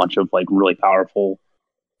up with a bunch of really powerful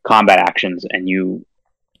combat actions, and you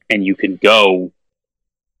can go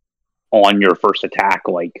on your first attack,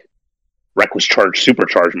 Reckless Charge,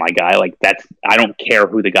 Supercharge my guy. I don't care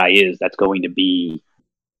who the guy is. That's going to be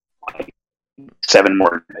 7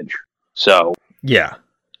 more damage. So yeah,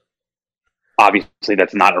 obviously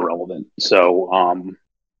that's not irrelevant. So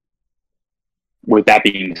with that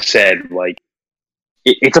being said,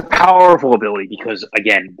 it's a powerful ability because,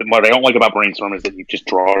 again, what I don't like about Brainstorm is that you just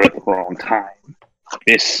draw it at the wrong time.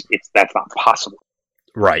 That's not possible.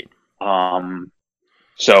 Right.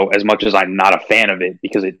 So as much as I'm not a fan of it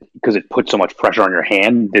because it puts so much pressure on your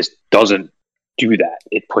hand, this doesn't do that.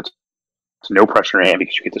 It puts no pressure on your hand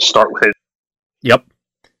because you get to start with it. Yep.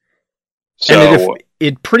 So and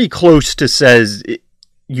it pretty close to says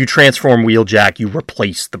you transform Wheeljack, you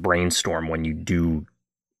replace the Brainstorm when you do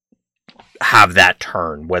have that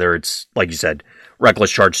turn, whether it's, like you said, Reckless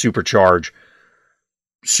Charge, Supercharge,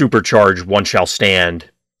 One Shall Stand,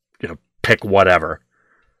 pick whatever.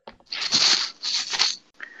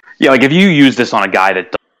 Yeah, like if you use this on a guy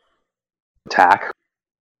that doesn't attack.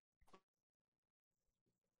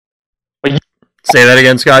 Say that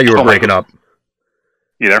again, Scott. You were breaking up.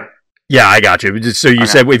 You there? Yeah, I got you. So you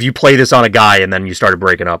said if you play this on a guy and then you started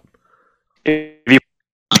breaking up. If you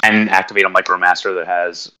can activate a Micromaster that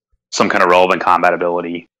has some kind of relevant combat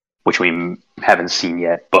ability, which we haven't seen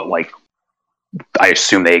yet, but like I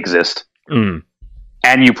assume they exist. Mm.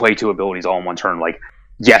 And you play 2 abilities all in one turn, like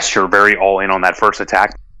yes, you're very all in on that first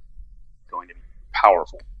attack. It's going to be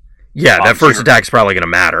powerful. Yeah, that first attack's probably going to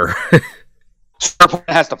matter. Starport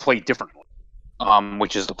has to play differently,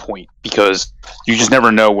 which is the point, because you just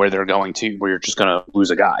never know where they're going to, where you're just going to lose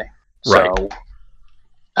a guy. Right. So,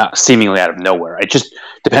 seemingly out of nowhere. It just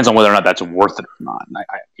depends on whether or not that's worth it or not.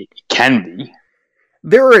 It can be.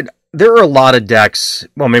 There are a lot of decks,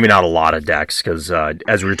 well, maybe not a lot of decks, because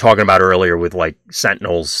as we were talking about earlier with like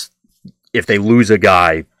Sentinels, if they lose a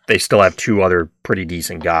guy, they still have 2 other pretty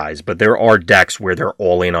decent guys. But there are decks where they're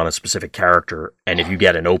all in on a specific character, and if you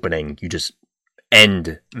get an opening, you just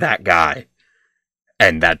end that guy.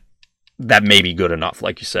 And that may be good enough,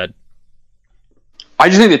 like you said. I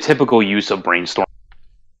just think the typical use of Brainstorm,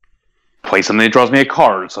 play something that draws me a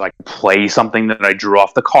card, so I can play something that I drew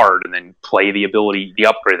off the card, and then play the ability, the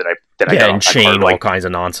upgrade that I got. And chain all kinds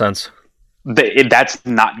of nonsense. That's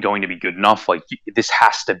not going to be good enough. Like this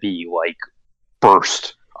has to be like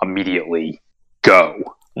burst immediately,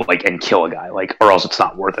 go like and kill a guy, like, or else it's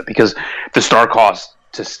not worth it because the star cost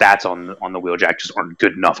to stats on the Wheeljack just aren't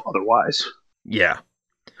good enough otherwise. Yeah,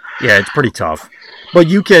 it's pretty tough. But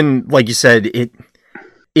you can, like you said,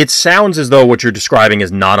 it sounds as though what you're describing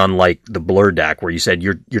is not unlike the Blur deck, where you said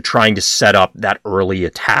you're trying to set up that early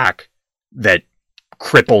attack that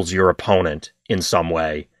cripples your opponent in some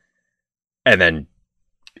way, and then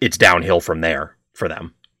it's downhill from there for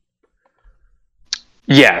them.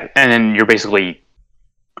 Yeah, and then you're basically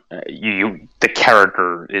the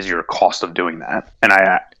character is your cost of doing that, and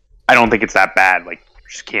I don't think it's that bad. Like you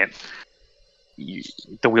just can't.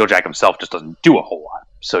 The Wheeljack himself just doesn't do a whole lot,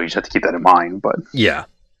 so you just have to keep that in mind. But yeah,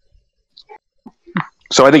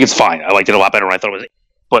 so I think it's fine. I liked it a lot better than I thought it was,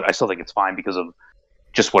 but I still think it's fine because of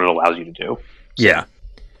just what it allows you to do. Yeah,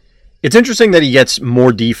 it's interesting that he gets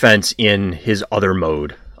more defense in his other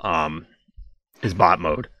mode, his bot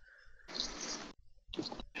mode.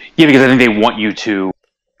 Yeah, because I think they want you to.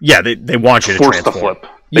 Yeah, they want you to force transform. The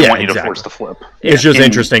flip. They want you to force the flip. It's just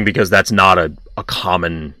interesting because that's not a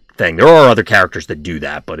common thing. There are other characters that do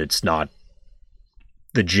that, but it's not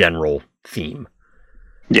the general theme.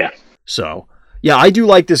 Yeah. So, yeah, I do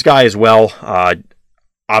like this guy as well.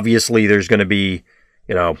 Obviously, there's going to be,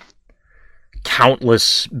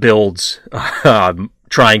 countless builds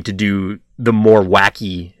trying to do the more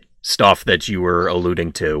wacky stuff that you were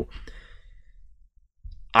alluding to.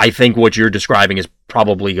 I think what you're describing is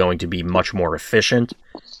probably going to be much more efficient,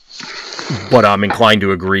 but I'm inclined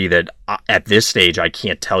to agree that at this stage, I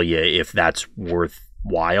can't tell you if that's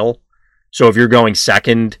worthwhile. So if you're going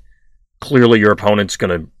second, clearly your opponent's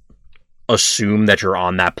going to assume that you're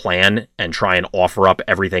on that plan and try and offer up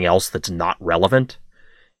everything else that's not relevant.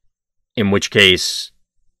 In which case,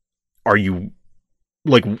 are you,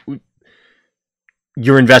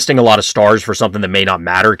 you're investing a lot of stars for something that may not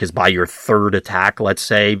matter, because by your third attack, let's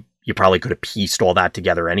say, you probably could have pieced all that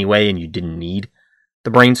together anyway and you didn't need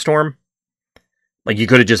the Brainstorm. Like, you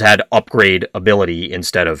could have just had upgrade ability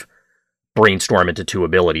instead of Brainstorm into 2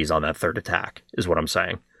 abilities on that third attack, is what I'm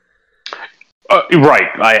saying. Right,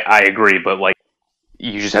 I agree, but,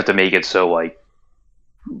 you just have to make it so,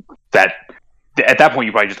 that at that point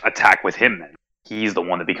you probably just attack with him then. He's the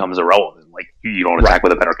one that becomes irrelevant. You don't attack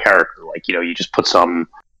with a better character. You just put some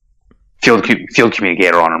field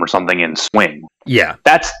communicator on him or something and swing. Yeah.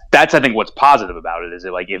 That's I think what's positive about it is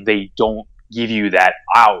that, if they don't give you that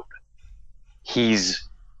out, he's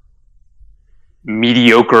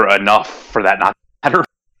mediocre enough for that not to matter.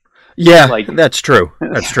 Yeah, that's true.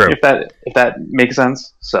 That's true. If that makes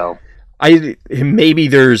sense. So maybe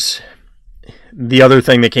there's the other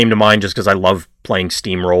thing that came to mind, just because I love playing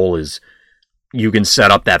Steamroll, is you can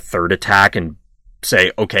set up that third attack and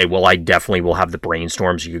say, okay, well, I definitely will have the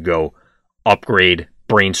Brainstorm, so you could go upgrade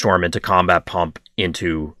Brainstorm into Combat Pump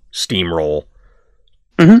into Steamroll,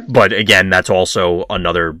 Mm-hmm. But again, that's also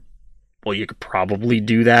another. Well, you could probably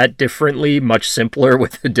do that differently, much simpler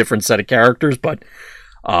with a different set of characters. But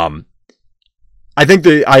I think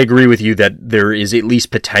that I agree with you that there is at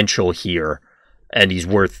least potential here, and he's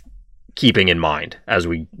worth keeping in mind as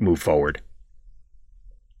we move forward.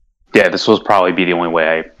 Yeah, this will probably be the only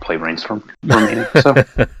way I play Brainstorm remaining. So.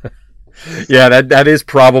 Yeah, that is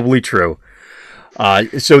probably true.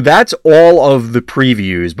 So that's all of the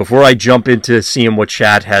previews. Before I jump into seeing what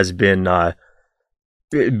chat has been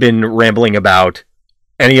rambling about,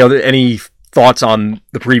 any thoughts on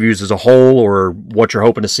the previews as a whole, or what you're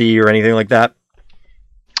hoping to see, or anything like that?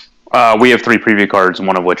 We have 3 preview cards,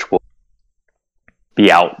 one of which will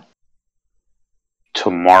be out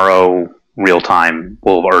tomorrow, real time.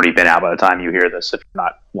 Will have already been out by the time you hear this, if you're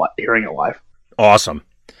not hearing it live. Awesome.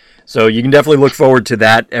 So you can definitely look forward to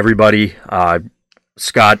that, everybody.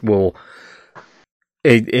 Scott will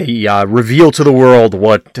reveal to the world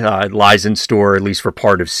what lies in store, at least for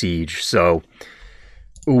part of Siege. So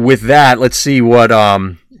with that, let's see what...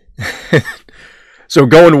 So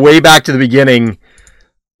going way back to the beginning,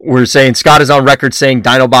 we're saying Scott is on record saying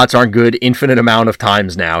Dinobots aren't good infinite amount of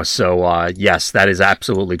times now. So yes, that is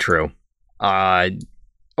absolutely true.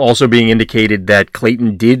 Also being indicated that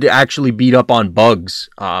Clayton did actually beat up on Bugs.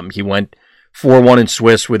 He went 4-1 in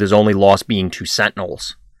Swiss with his only loss being 2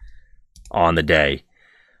 Sentinels on the day.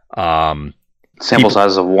 Sample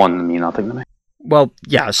sizes of 1 mean nothing to me. Well,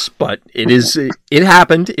 yes, but it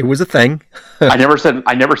happened. It was a thing. I never said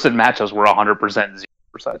matchups were 100%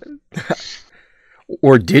 0%.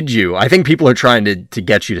 Or did you? I think people are trying to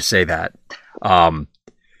get you to say that.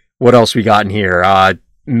 What else we got in here?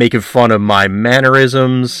 Making fun of my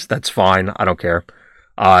mannerisms. That's fine. I don't care.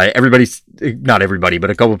 Not everybody,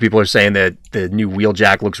 but a couple of people are saying that the new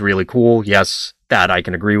Wheeljack looks really cool. Yes, that I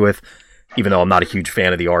can agree with, even though I'm not a huge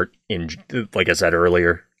fan of the art, like I said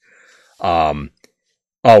earlier. And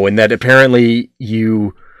that apparently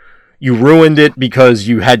you ruined it because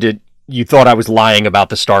you thought I was lying about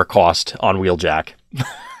the star cost on Wheeljack.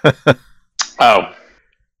 Oh,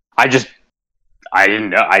 I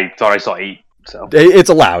didn't know. I thought I saw 8. So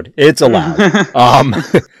it's allowed.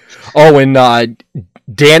 And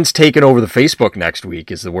Dan's taking over the Facebook next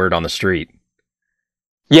week is the word on the street.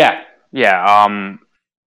 Yeah.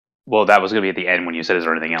 Well, that was going to be at the end when you said, is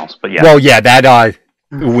there anything else? But yeah. Well, yeah, that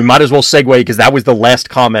we might as well segue because that was the last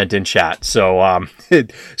comment in chat. So,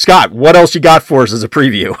 Scott, what else you got for us as a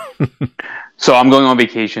preview? So I'm going on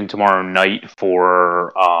vacation tomorrow night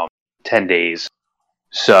for 10 days.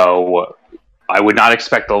 So I would not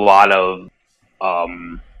expect a lot of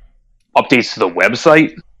updates to the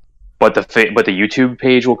website, but the YouTube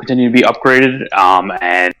page will continue to be upgraded,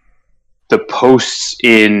 and the posts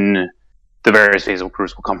in the various Facebook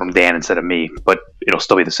groups will come from Dan instead of me, but it'll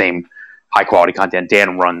still be the same high quality content.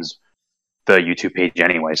 Dan runs the YouTube page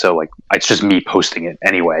anyway, so like it's just me posting it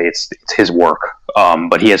anyway. It's his work,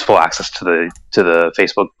 but he has full access to the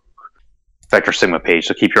Facebook Vector Sigma page,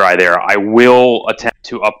 so keep your eye there. I will attempt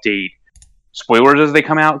to update spoilers as they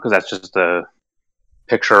come out, because that's just the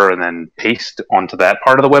picture and then paste onto that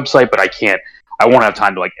part of the website, but I won't have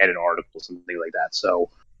time to like edit articles and things like that. So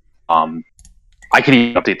I can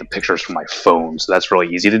even update the pictures from my phone, so that's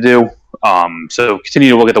really easy to do. So continue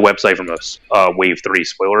to look at the website from a Wave 3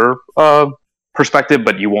 spoiler perspective,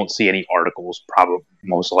 but you won't see any articles probably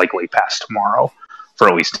most likely past tomorrow for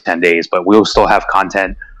at least 10 days, but we'll still have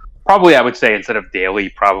content. Probably, I would say, instead of daily,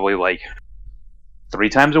 probably like 3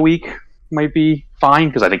 times a week might be fine,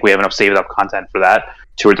 because I think we have enough saved up content for that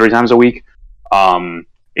 2 or 3 times a week.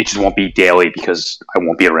 It just won't be daily because I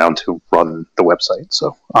won't be around to run the website.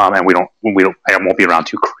 So, and I won't be around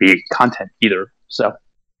to create content either. So,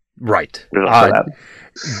 right.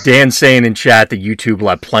 Dan's saying in chat that YouTube will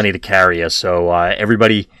have plenty to carry us. So,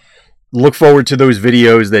 everybody look forward to those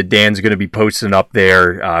videos that Dan's going to be posting up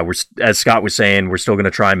there. As Scott was saying, we're still going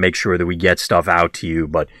to try and make sure that we get stuff out to you,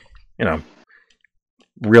 but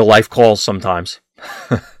real life calls sometimes.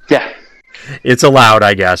 Yeah. It's allowed,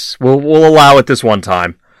 I guess. We'll allow it this one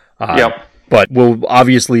time. Yep. But we'll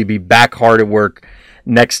obviously be back hard at work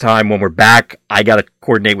next time. When we're back, I got to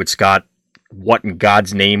coordinate with Scott what in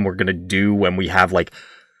God's name we're going to do when we have like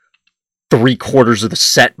 3/4 of the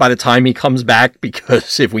set by the time he comes back,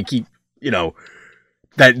 because if we keep,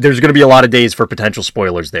 that there's going to be a lot of days for potential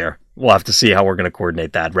spoilers there. We'll have to see how we're going to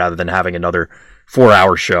coordinate that rather than having another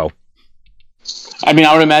 4-hour show. I mean,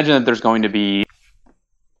 I would imagine that there's going to be,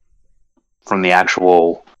 from the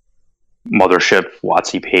actual mothership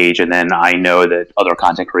WotC page, and then I know that other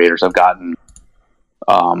content creators have gotten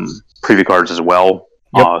preview cards as well.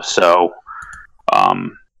 Yep.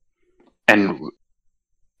 And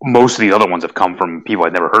most of the other ones have come from people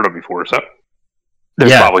I'd never heard of before. So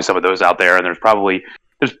there's probably some of those out there, and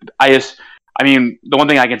I mean, the one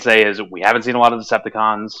thing I can say is we haven't seen a lot of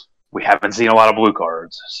Decepticons. We haven't seen a lot of blue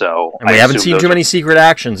cards. So and we haven't seen too many secret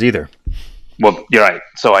actions either. Well, you're right.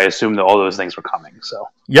 So I assume that all those things were coming. So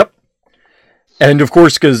yep. And of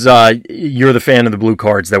course, because you're the fan of the blue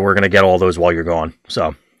cards, that we're going to get all those while you're gone.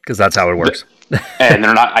 So because that's how it works. And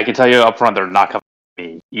they're not. I can tell you up front, they're not coming to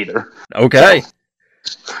me either. Okay.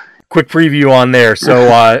 So. Quick preview on there. So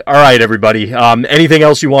all right, everybody. Anything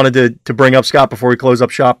else you wanted to bring up, Scott, before we close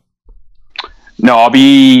up shop? No, I'll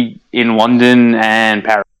be in London and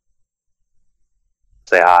Paris.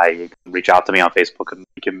 Say hi. You can reach out to me on Facebook,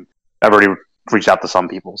 and I've already reached out to some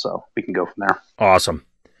people, so we can go from there. Awesome.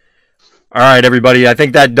 All right, everybody. I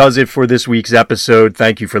think that does it for this week's episode.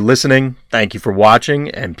 Thank you for listening. Thank you for watching,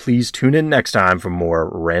 and please tune in next time for more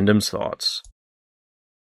Random's Thoughts.